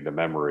committing to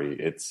memory.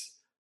 It's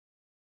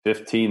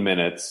 15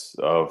 minutes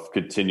of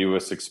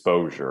continuous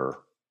exposure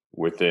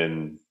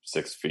within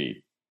 6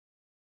 feet.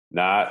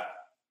 Not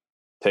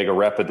take a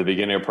rep at the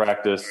beginning of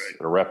practice,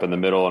 a rep in the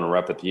middle, and a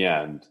rep at the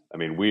end. I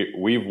mean,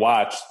 we've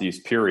watched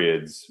these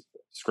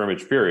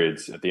scrimmage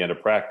periods at the end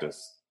of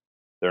practice.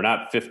 They're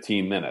not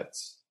 15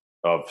 minutes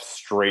of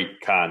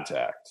straight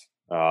contact.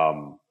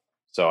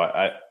 So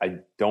I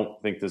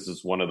don't think this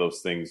is one of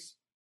those things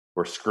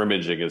where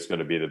scrimmaging is going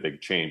to be the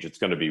big change. It's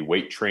going to be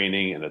weight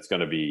training, and it's going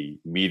to be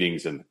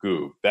meetings in the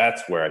Goog.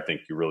 That's where I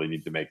think you really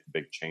need to make the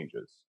big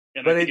changes.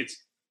 And I think it's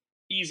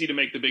easy to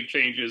make the big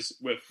changes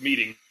with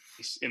meetings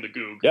in the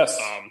Goog. Yes.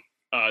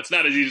 It's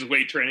not as easy as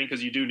weight training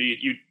because you do need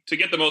to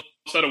get the most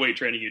out of weight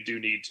training. You do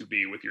need to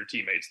be with your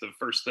teammates. The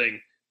first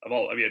thing of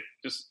all,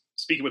 just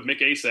speaking with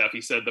Mick Asaf,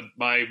 he said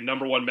my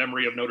number one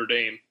memory of Notre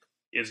Dame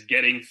is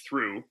getting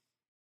through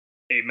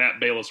a Matt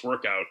Balis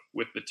workout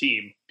with the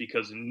team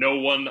because no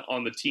one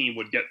on the team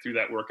would get through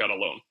that workout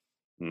alone.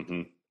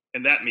 Mm-hmm.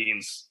 And that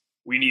means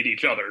we need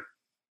each other,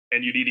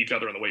 and you need each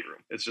other in the weight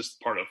room. It's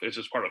just part of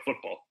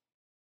football.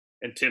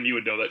 And Tim, you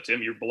would know that.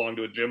 Tim, you belong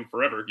to a gym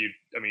forever.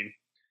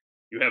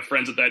 You have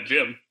friends at that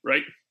gym,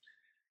 right?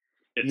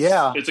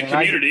 It's a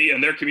community,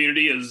 and their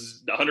community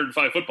is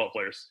 105 football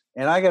players.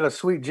 And I got a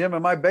sweet gym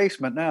in my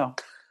basement now.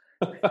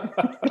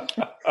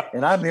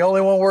 And I'm the only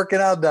one working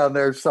out down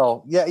there.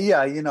 So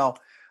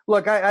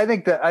look, I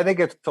think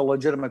it's a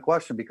legitimate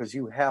question because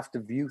you have to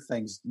view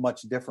things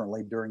much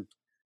differently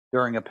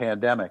during a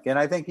pandemic. And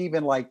I think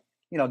even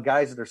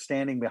guys that are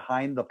standing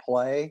behind the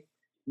play,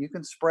 you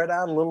can spread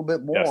out a little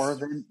bit more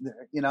than,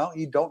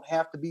 you don't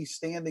have to be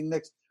standing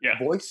next. Yeah.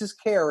 Voices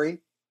carry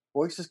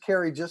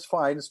just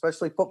fine,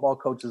 especially football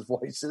coaches'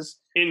 voices.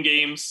 In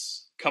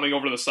games, coming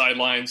over to the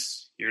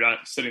sidelines, you're not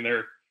sitting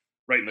there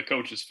right in the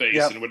coach's face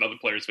and with other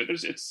players'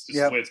 face. It's just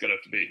the way it's going to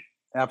have to be.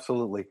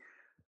 Absolutely.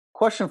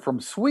 Question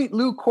from Sweet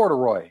Lou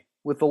Corduroy.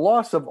 With the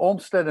loss of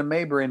Olmstead and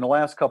Mabry in the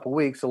last couple of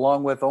weeks,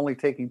 along with only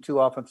taking 2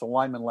 offensive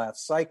linemen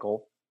last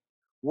cycle,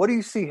 what do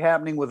you see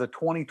happening with a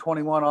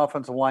 2021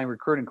 offensive line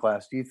recruiting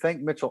class? Do you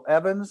think Mitchell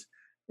Evans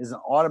is an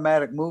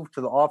automatic move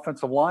to the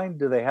offensive line?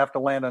 Do they have to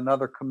land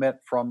another commit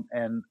from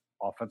an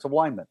offensive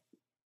lineman?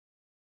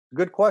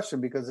 Good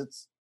question because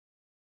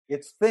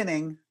it's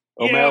thinning.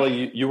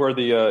 O'Malley, you were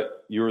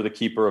the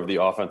keeper of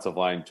the offensive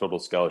line total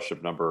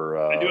scholarship number.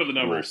 I do have the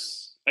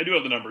numbers.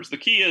 The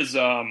key is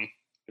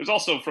there's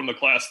also from the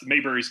class,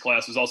 Mayberry's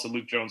class is also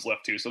Luke Jones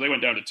left too, so they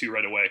went down to 2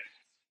 right away.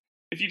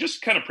 If you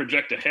just kind of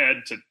project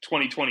ahead to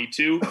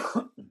 2022,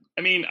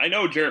 I mean, I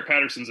know Jarrett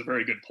Patterson's a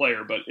very good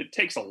player, but it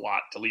takes a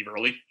lot to leave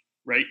early,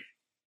 right?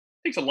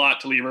 It takes a lot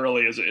to leave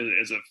early as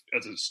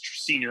a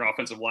senior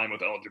offensive line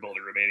with eligibility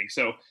remaining.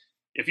 So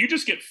if you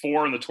just get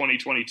 4 in the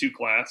 2022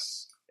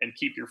 class and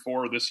keep your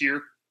 4 this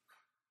year,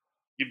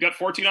 you've got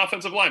 14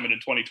 offensive linemen in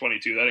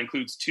 2022. That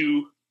includes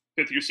 2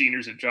 fifth-year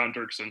seniors in John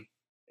Dirksen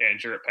and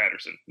Jarrett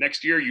Patterson.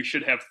 Next year, you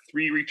should have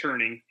 3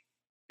 returning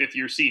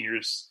fifth-year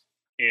seniors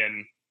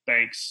in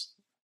Banks,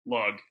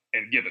 Lugg,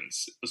 and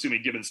Gibbons,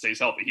 assuming Gibbons stays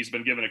healthy. He's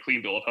been given a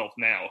clean bill of health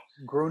now.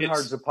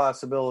 Grunhard's a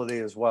possibility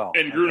as well.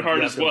 And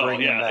Grunhard as well,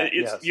 yeah.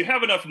 Yes. You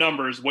have enough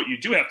numbers. What you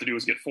do have to do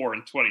is get 4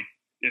 in 20.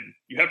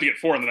 You have to get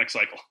 4 in the next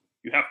cycle.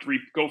 You have to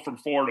go from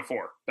 4 to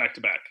 4, back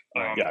to back.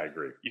 Yeah, I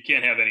agree. You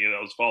can't have any of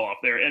those fall off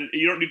there. And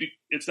you don't need to,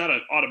 it's not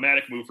an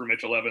automatic move for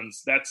Mitchell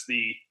Evans. That's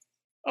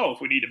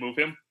if we need to move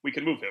him, we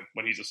can move him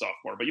when he's a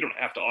sophomore, but you don't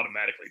have to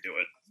automatically do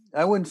it.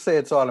 I wouldn't say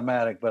it's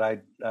automatic, but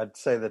I'd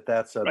say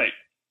that's a right.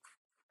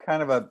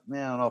 Kind of I don't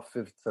know if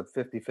it's a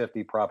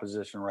 50-50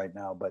 proposition right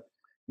now, but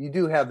you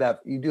do have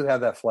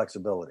that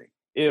flexibility.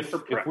 If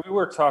we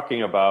were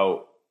talking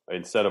about,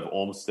 instead of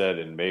Olmstead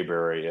and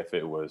Mayberry, if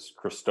it was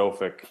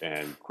Kristofic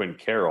and Quinn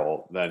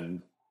Carroll,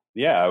 then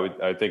yeah,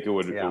 I think it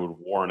would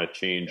warrant a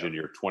change in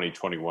your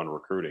 2021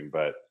 recruiting,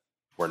 but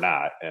we're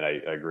not. And I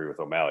agree with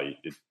O'Malley.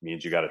 It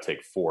means you got to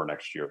take 4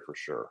 next year for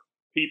sure.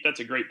 Pete, that's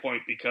a great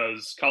point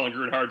because Colin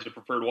Grunhard's a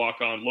preferred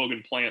walk-on.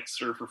 Logan Plant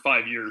served for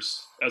 5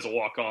 years as a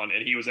walk-on,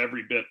 and he was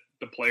every bit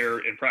the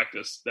player in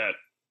practice that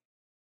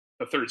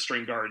the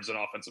third-string guards and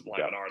offensive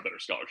linemen are that are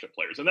scholarship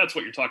players. And that's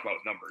what you're talking about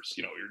with numbers.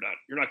 You know,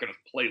 you're not going to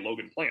play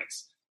Logan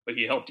Plants, but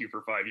he helped you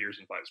for 5 years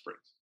and 5 springs.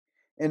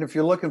 And if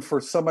you're looking for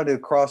somebody to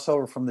cross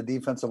over from the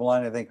defensive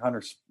line, I think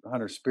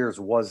Hunter Spears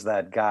was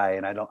that guy,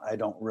 and I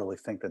don't really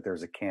think that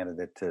there's a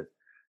candidate to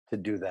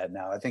do that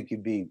now. I think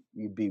you'd be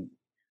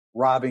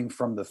robbing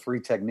from the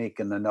 3 technique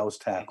and the nose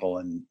tackle,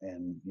 and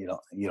you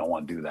don't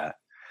want to do that.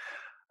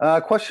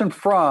 Question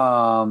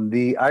from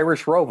the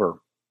Irish Rover.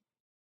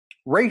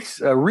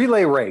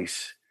 Relay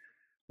race.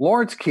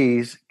 Lawrence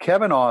Keys,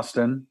 Kevin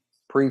Austin,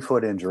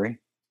 pre-foot injury,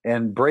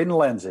 and Braden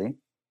Lenzy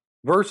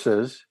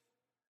versus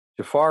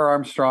Jafar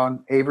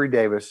Armstrong, Avery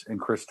Davis, and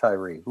Chris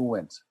Tyree. Who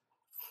wins?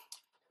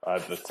 I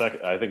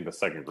think the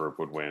second group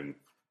would win,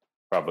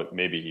 probably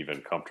maybe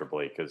even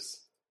comfortably,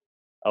 because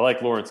I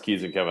like Lawrence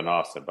Keys and Kevin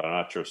Austin, but I'm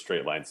not sure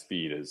straight line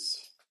speed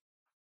is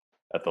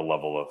at the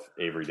level of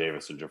Avery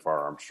Davis and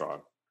Jafar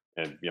Armstrong.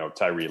 And,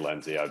 Tyree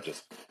Lenzy,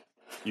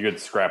 you could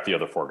scrap the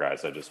other 4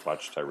 guys. I just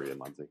watched Tyree and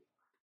Lenzy.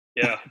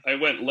 Yeah, I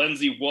went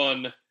Lenzy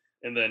 1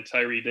 and then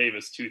Tyree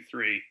Davis 2,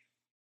 3.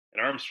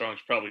 And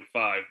Armstrong's probably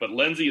 5. But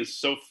Lenzy is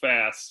so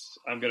fast,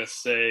 I'm going to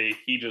say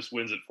he just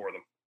wins it for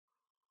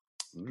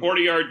them.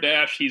 40-yard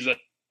dash, he's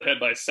ahead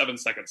by 7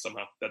 seconds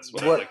somehow. That's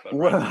what I like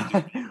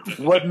about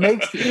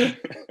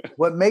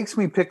what makes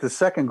me pick the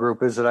second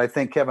group is that I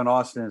think Kevin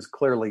Austin is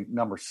clearly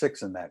number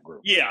 6 in that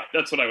group. Yeah,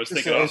 that's what I was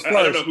thinking. I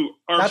don't know who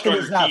Armstrong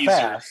not that he's not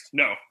fast.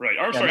 No, right.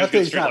 Armstrong not is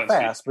good he's not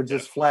fast, speed. But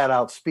just flat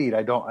out speed.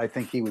 I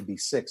think he would be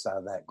 6 out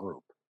of that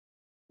group.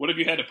 What if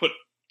you had to put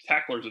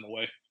tacklers in the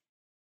way?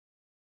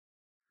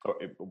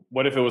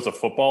 What if it was a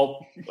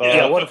football?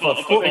 What if a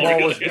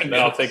football was? Then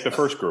I'll take the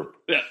first group.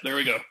 Yeah, there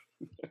we go.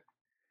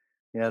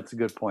 Yeah, that's a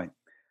good point.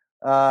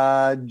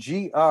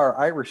 GR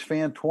Irish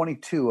fan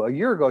 22. A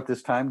year ago at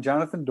this time,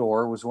 Jonathan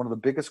Dorr was one of the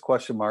biggest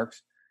question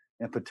marks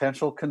and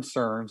potential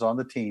concerns on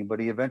the team,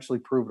 but he eventually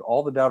proved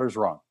all the doubters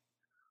wrong.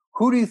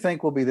 Who do you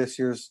think will be this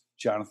year's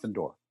Jonathan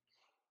Dorr?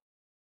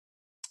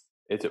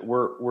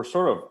 We're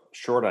sort of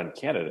short on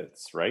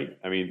candidates, right?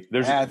 I mean,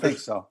 I think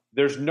so.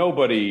 There's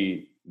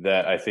nobody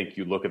that I think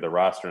you look at the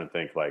roster and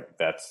think like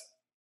that's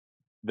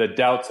the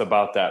doubts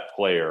about that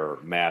player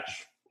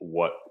match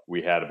what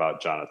we had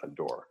about Jonathan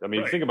Dorr. I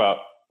mean, Think about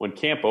when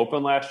camp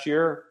opened last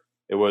year,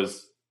 it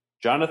was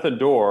Jonathan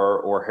Dorr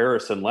or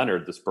Harrison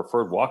Leonard, this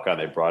preferred walk-on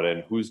they brought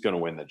in, who's going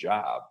to win the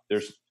job.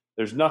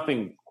 There's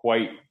nothing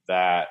quite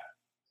that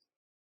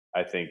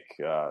I think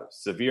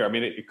severe. I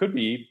mean, it could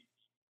be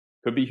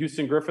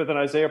Houston Griffith and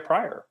Isaiah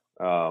Pryor.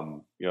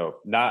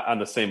 Not on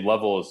the same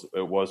level as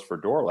it was for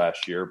Dorr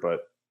last year,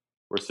 but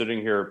we're sitting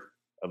here,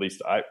 at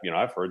least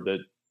I've heard that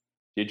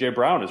DJ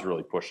Brown is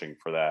really pushing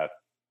for that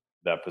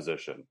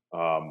position,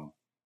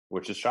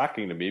 which is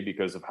shocking to me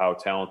because of how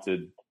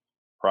talented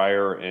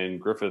Pryor and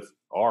Griffith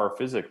are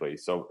physically.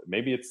 So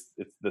maybe it's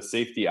the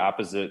safety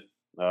opposite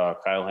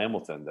Kyle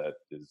Hamilton that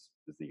is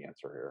the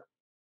answer here.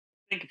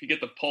 I think if you get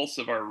the pulse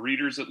of our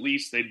readers, at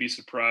least they'd be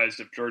surprised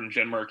if Jordan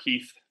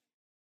Genmark-Heath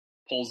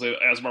pulls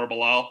Asmar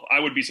Bilal. I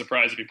would be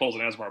surprised if he pulls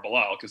an Asmar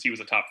Bilal because he was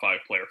a top 5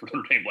 player for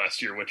Notre Dame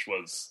last year, which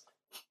was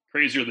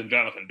crazier than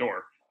Jonathan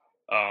Dorr.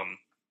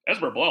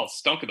 Asmar Bilal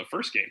stunk in the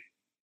first game.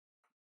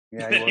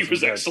 Yeah, he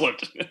was good.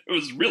 excellent. It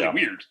was really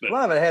weird. A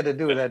lot of it had to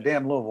do with that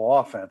damn Louisville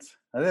offense.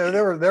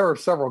 There were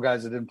several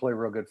guys that didn't play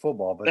real good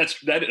football, but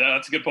that's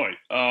a good point.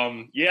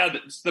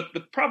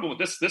 The problem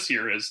with this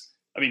year is,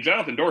 I mean,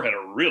 Jonathan Dorr had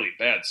a really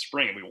bad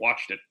spring, and we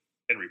watched it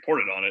and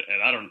reported on it,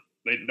 and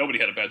nobody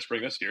had a bad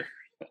spring this year.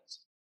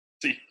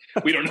 See,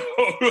 we don't know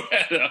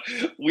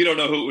we don't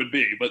know who it would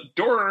be, but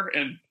Dorr,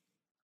 and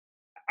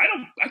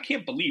I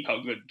can't believe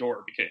how good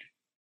Dorr became.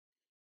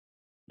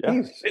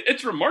 Yeah,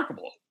 it's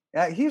remarkable.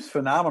 Yeah, he's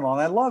phenomenal,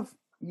 and I love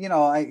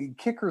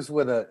kickers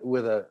with a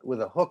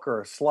hook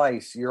or a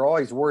slice. You're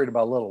always worried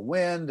about a little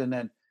wind, and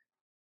then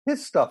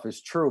his stuff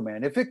is true,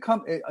 man. If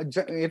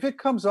it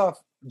comes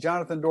off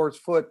Jonathan Dorr's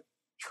foot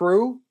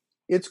true,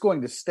 it's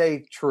going to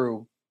stay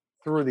true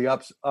through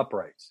the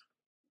uprights.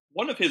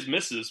 One of his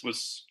misses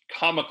was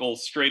comical.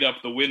 Straight up,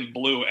 the wind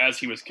blew as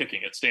he was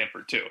kicking at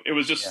Stanford too. It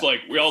was just like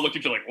we all looked at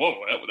each other like, "Whoa,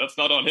 that's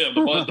not on him."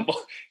 The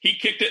ball, he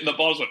kicked it, and the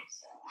ball went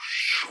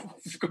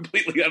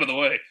completely out of the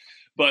way.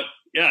 But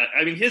yeah,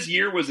 I mean, his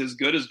year was as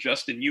good as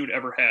Justin You'd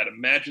ever had.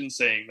 Imagine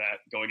saying that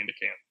going into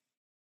camp.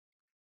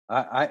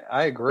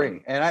 I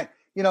agree, and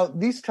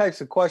these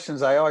types of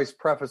questions, I always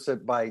preface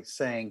it by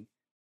saying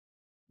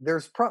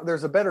there's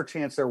a better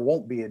chance there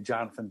won't be a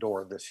Jonathan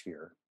Dorr this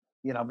year,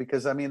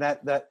 because I mean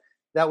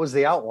that was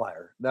the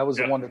outlier. That was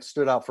the one that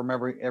stood out from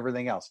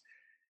everything else.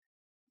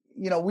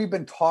 We've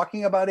been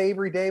talking about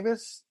Avery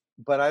Davis,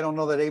 but I don't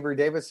know that Avery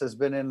Davis has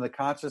been in the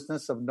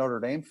consciousness of Notre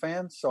Dame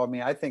fans. So, I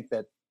mean, I think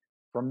that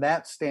from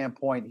that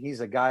standpoint,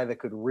 he's a guy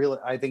that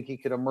I think he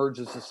could emerge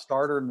as a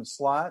starter in the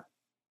slot,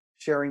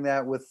 sharing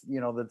that with,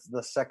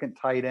 the second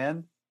tight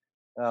end,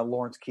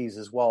 Lawrence Keys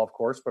as well, of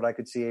course, but I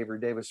could see Avery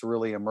Davis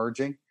really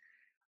emerging.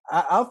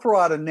 I'll throw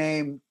out a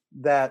name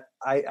that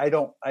I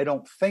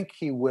don't think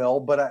he will,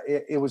 but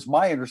it was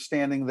my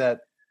understanding that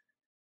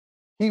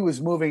he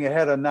was moving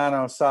ahead of Nana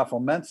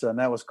Osafo-Mensah, and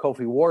that was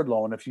Kofi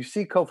Wardlow. And if you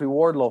see Kofi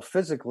Wardlow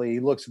physically, he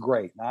looks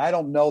great. Now, I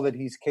don't know that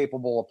he's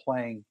capable of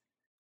playing.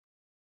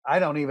 I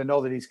don't even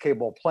know that he's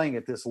capable of playing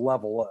at this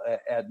level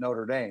at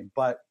Notre Dame.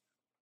 But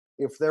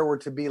if there were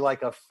to be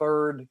like a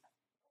third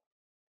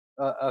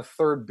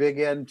big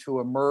end to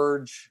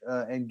emerge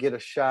and get a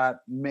shot,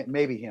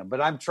 maybe him. But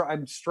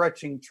I'm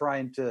stretching,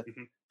 trying to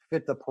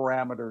fit the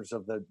parameters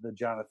of the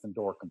Jonathan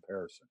Dorr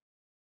comparison.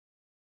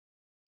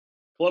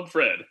 Club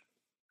Fred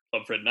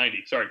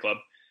 90. Sorry, Club.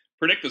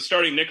 Predict the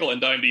starting nickel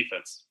and dime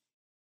defense.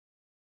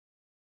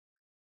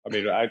 I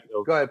mean,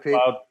 go ahead, Pete.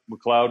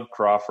 McLeod,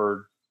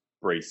 Crawford,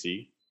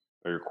 Bracey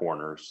are your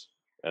corners,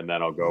 and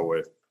then I'll go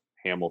with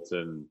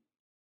Hamilton,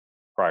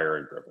 Pryor,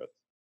 and Griffith.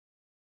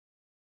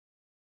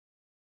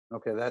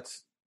 Okay,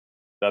 that's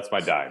my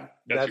dime.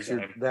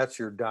 That's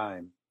your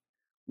dime.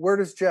 Where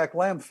does Jack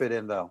Lamb fit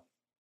in, though?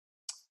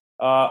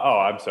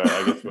 I'm sorry.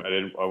 I guess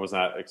I was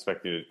not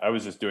expecting it. I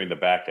was just doing the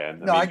back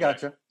end. I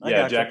got you.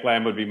 Jack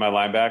Lamb would be my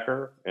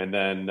linebacker, and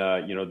then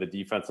the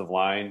defensive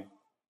line.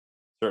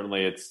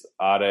 Certainly, it's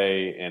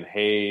Ade and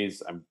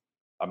Hayes.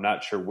 I'm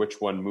not sure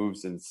which one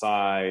moves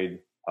inside.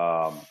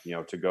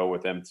 To go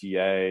with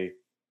MTA,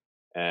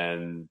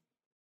 and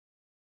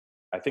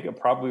I think it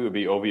probably would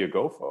be Ovie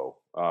Oghoufo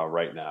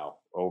right now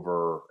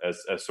over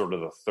as sort of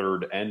the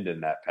third end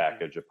in that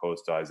package,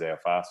 opposed to Isaiah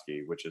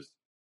Foskey, which is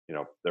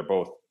they're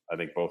both. I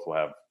think both will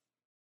have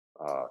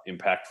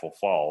impactful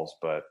falls,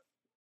 but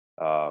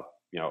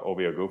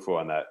Ovie Oghoufo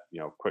on that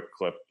quick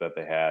clip that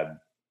they had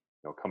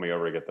coming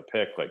over to get the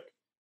pick. Like,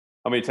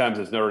 how many times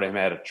has Notre Dame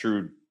had a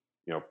true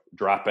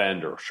drop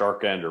end or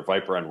shark end or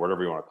viper end,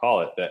 whatever you want to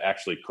call it, that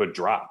actually could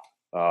drop?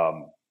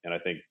 And I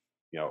think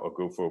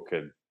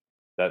Oghoufo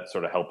that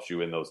sort of helps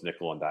you in those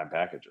nickel and dime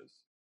packages.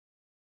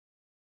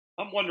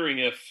 I'm wondering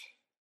if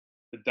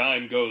the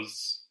dime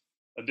goes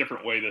a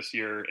different way this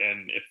year,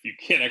 and if you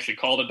can't actually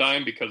call it a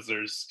dime because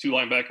there's two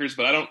linebackers,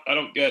 but I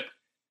don't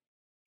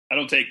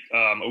take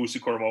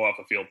Owusu-Koramoah off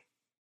the field.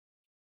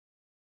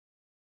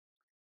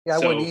 Yeah, I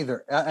wouldn't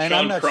either. And Sean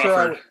I'm not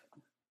Crawford, sure.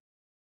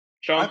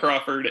 Sean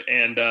Crawford,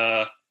 and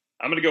I'm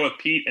going to go with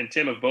Pete and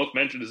Tim have both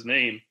mentioned his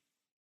name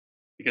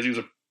because he was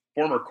a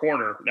former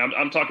corner. Now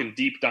I'm talking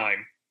deep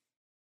dime.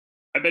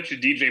 I bet you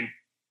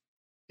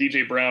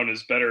DJ Brown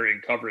is better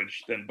in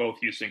coverage than both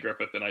Houston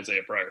Griffith and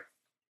Isaiah Pryor.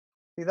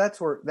 See,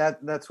 that's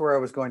where I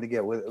was going to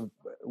get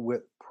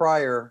with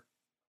Pryor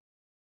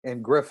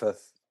and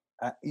Griffith.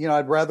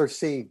 I'd rather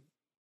see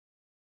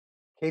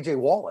KJ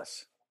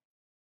Wallace.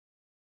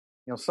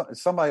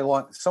 Somebody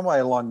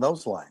along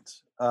those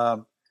lines. I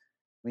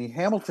mean,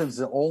 Hamilton's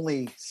the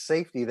only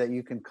safety that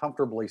you can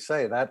comfortably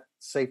say that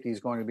safety is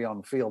going to be on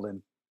the field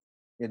in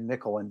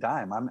nickel and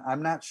dime.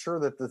 I'm not sure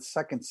that the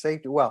second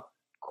safety. Well,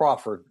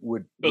 Crawford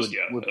would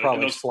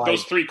probably slide.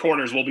 Those three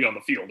corners will be on the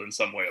field in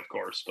some way, of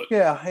course. But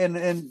yeah,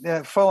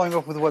 and following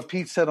up with what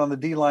Pete said on the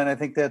D line, I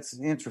think that's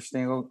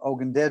interesting.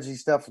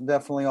 Ogundeji's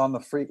definitely on the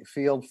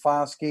field.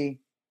 Foskey,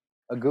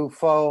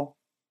 Oghoufo,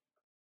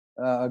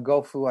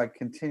 I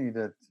continue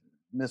to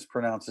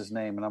mispronounce his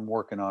name, and I'm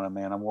working on it,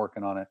 man. I'm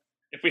working on it.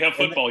 If we have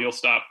football, you'll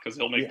stop because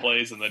he'll make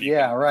plays, and then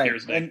hear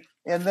his name.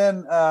 And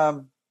then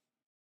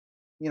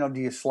do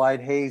you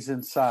slide Hayes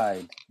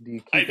inside? Do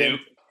you keep I do.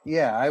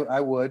 Yeah, I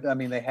would. I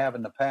mean, they have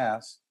in the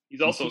past.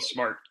 He's also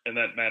smart, and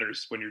that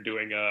matters when you're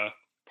doing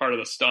part of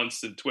the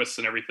stunts and twists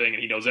and everything,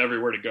 and he knows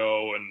everywhere to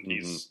go, and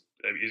he's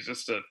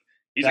just a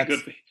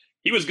good.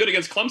 He was good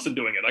against Clemson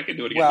doing it. I could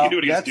do it again. Well, you do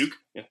it against Duke.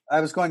 Yeah.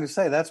 I was going to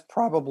say that's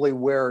probably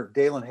where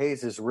Dalen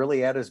Hayes is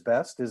really at his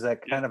best. Is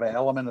that kind of an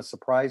element of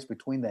surprise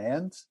between the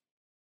ends?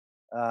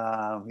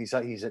 He's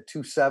at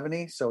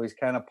 270, so he's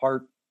kind of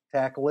part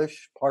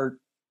tackle-ish, part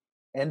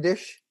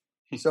endish,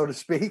 so to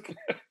speak.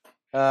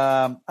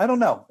 I don't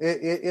know.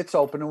 It's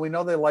open, and we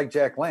know they like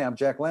Jack Lamb.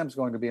 Jack Lamb's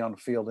going to be on the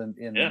field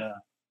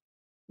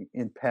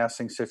in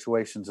passing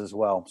situations as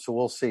well. So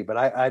we'll see. But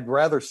I'd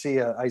rather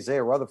see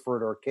Isaiah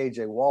Rutherford or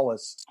KJ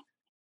Wallace,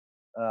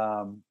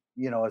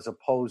 as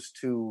opposed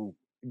to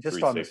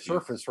just on the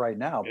surface right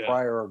now,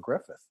 Pryor or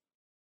Griffith.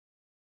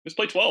 Just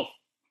play 12.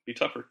 Be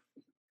tougher.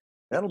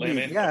 That'll be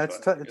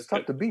it's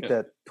tough to beat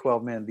that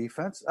 12-man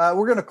defense.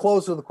 We're going to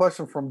close with a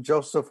question from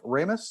Joseph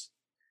Ramus.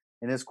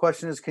 And his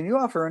question is, can you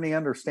offer any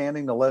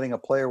understanding to letting a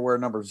player wear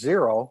number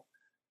 0,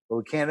 but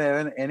we can't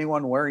have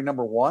anyone wearing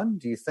number 1?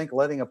 Do you think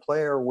letting a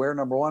player wear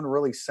number 1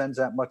 really sends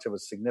that much of a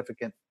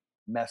significant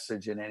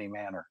message in any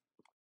manner?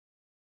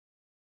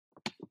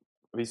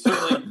 I mean,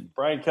 certainly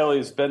Brian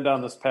Kelly's been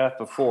down this path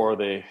before.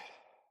 They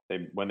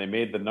when they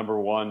made the number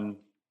 1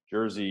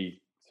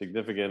 jersey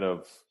significant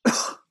of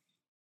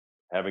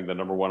having the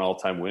number 1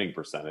 all-time winning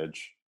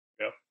percentage.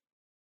 Yep.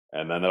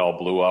 And then it all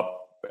blew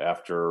up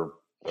after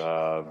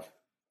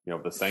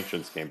the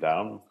sanctions came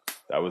down.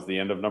 That was the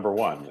end of number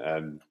 1.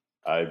 And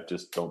I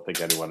just don't think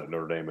anyone at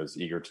Notre Dame is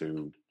eager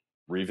to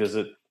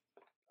revisit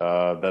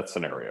that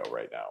scenario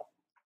right now.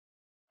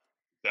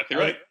 Exactly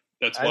right.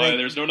 That's why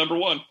there's no number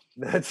 1.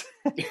 That's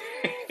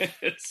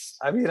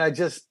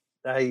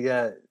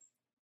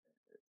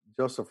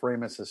Joseph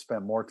Ramus has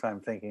spent more time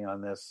thinking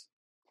on this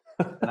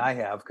than I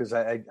have, because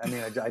I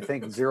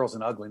think 0's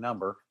an ugly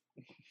number.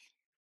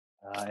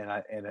 And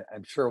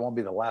I'm sure it won't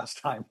be the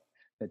last time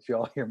that you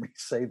all hear me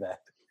say that.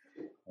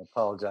 I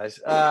apologize.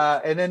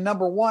 And then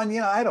number 1,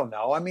 I don't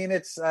know. I mean,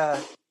 it's I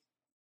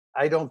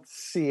don't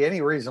see any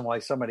reason why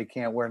somebody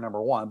can't wear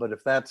number 1. But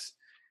if that's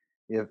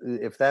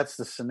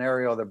the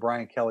scenario that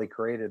Brian Kelly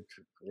created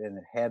and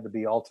it had to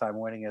be all-time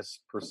winningest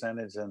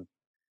percentage,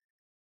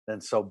 then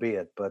so be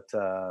it. But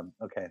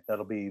okay,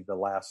 that'll be the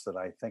last that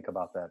I think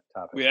about that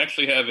topic. We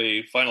actually have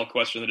a final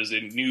question that is a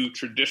new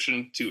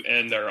tradition to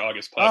end our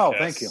August podcast. Oh,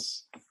 thank you.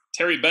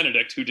 Terry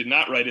Benedict, who did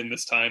not write in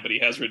this time, but he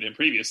has written in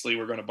previously,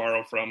 we're going to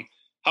borrow from.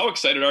 How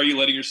excited are you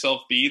letting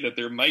yourself be that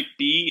there might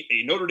be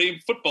a Notre Dame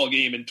football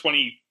game in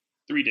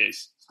 23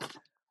 days?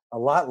 A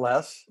lot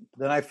less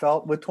than I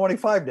felt with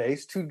 25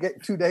 days. 2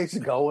 days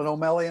ago when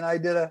O'Malley and I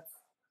did a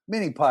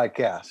mini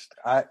podcast.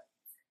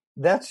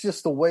 That's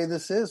just the way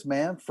this is,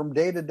 man. From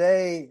day to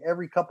day,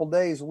 every couple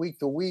days, week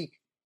to week,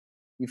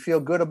 you feel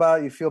good about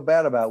it, you feel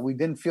bad about it. We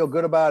didn't feel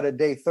good about it at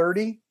day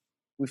 30.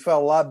 We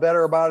felt a lot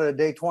better about it at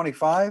day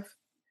 25.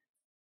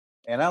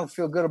 And I don't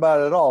feel good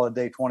about it at all at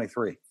day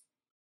 23.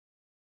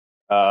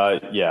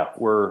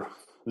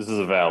 This is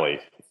a valley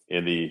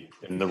in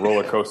the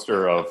roller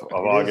coaster of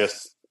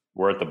August.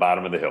 We're at the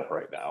bottom of the hill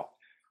right now.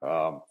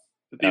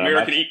 The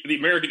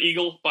American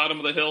Eagle, bottom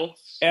of the hill.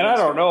 And I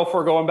don't know if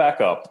we're going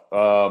back up.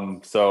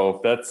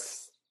 So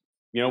that's,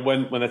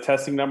 when the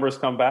testing numbers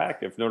come back,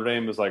 if Notre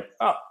Dame is like,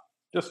 oh,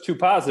 just 2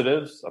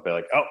 positives, I'll be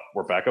like, oh,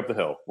 we're back up the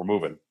hill. We're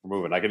moving.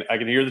 I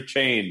can hear the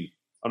chain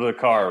under the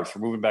cars.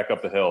 We're moving back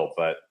up the hill.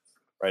 But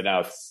right now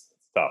it's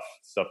tough.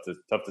 It's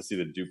tough to see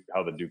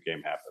how the Duke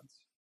game happens.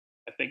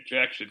 I think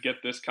Jack should get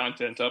this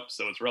content up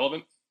so it's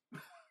relevant.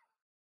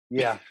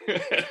 Yeah. And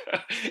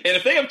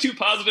if they have 2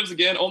 positives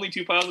again, only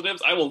 2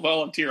 positives, I will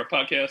volunteer a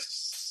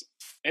podcast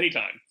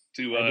anytime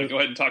to go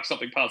ahead and talk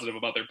something positive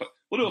about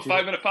we'll do a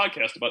 5-minute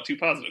podcast about 2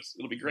 positives.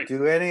 It'll be great.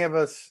 Do any of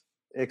us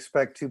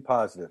expect 2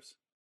 positives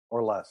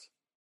or less?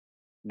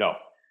 No,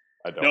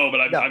 I don't. No, but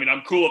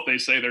I'm cool if they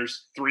say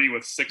there's 3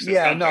 with 6.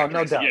 Yeah, no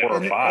doubt. Yeah,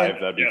 or 5,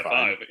 that'd be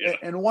fine. 5, yeah.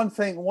 And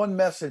one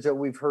message that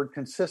we've heard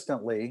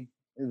consistently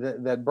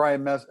that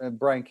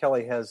Brian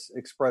Kelly has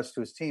expressed to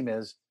his team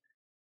is,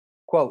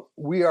 quote,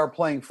 we are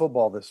playing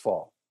football this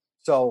fall.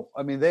 So,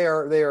 I mean, they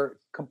are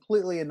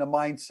completely in the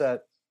mindset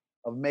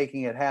of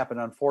making it happen.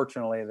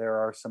 Unfortunately, there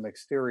are some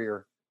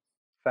exterior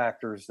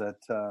factors that,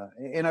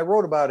 and I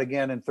wrote about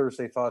again in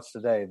Thursday Thoughts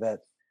today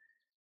that,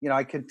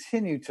 I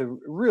continue to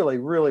really,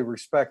 really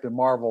respect and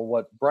marvel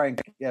what Brian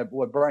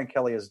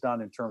Kelly has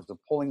done in terms of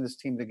pulling this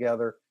team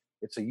together.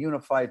 It's a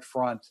unified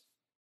front.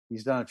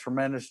 He's done a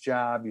tremendous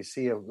job. You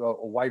see a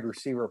wide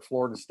receiver at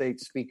Florida State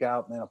speak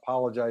out and then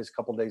apologize a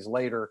couple days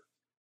later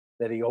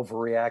that he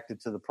overreacted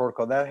to the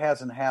protocol. That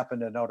hasn't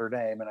happened at Notre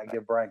Dame, and I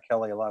give Brian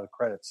Kelly a lot of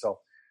credit. So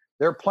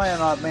they're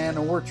playing on it, man,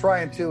 and we're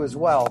trying to as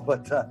well,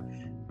 but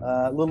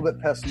a little bit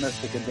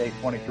pessimistic in day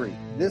 23.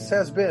 This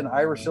has been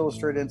Irish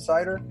Illustrated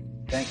Insider.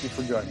 Thank you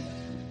for joining us.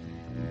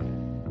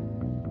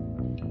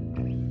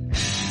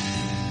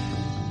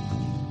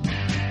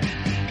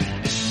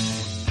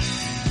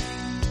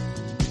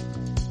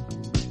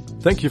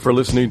 Thank you for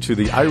listening to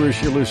the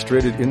Irish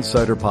Illustrated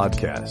Insider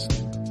Podcast.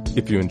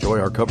 If you enjoy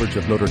our coverage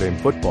of Notre Dame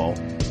football,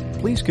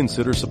 please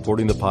consider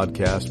supporting the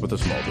podcast with a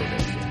small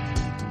donation.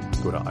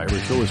 Go to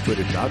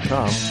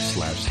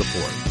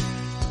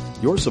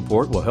irishillustrated.com/support. Your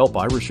support will help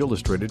Irish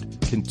Illustrated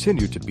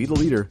continue to be the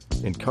leader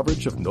in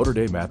coverage of Notre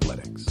Dame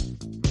athletics.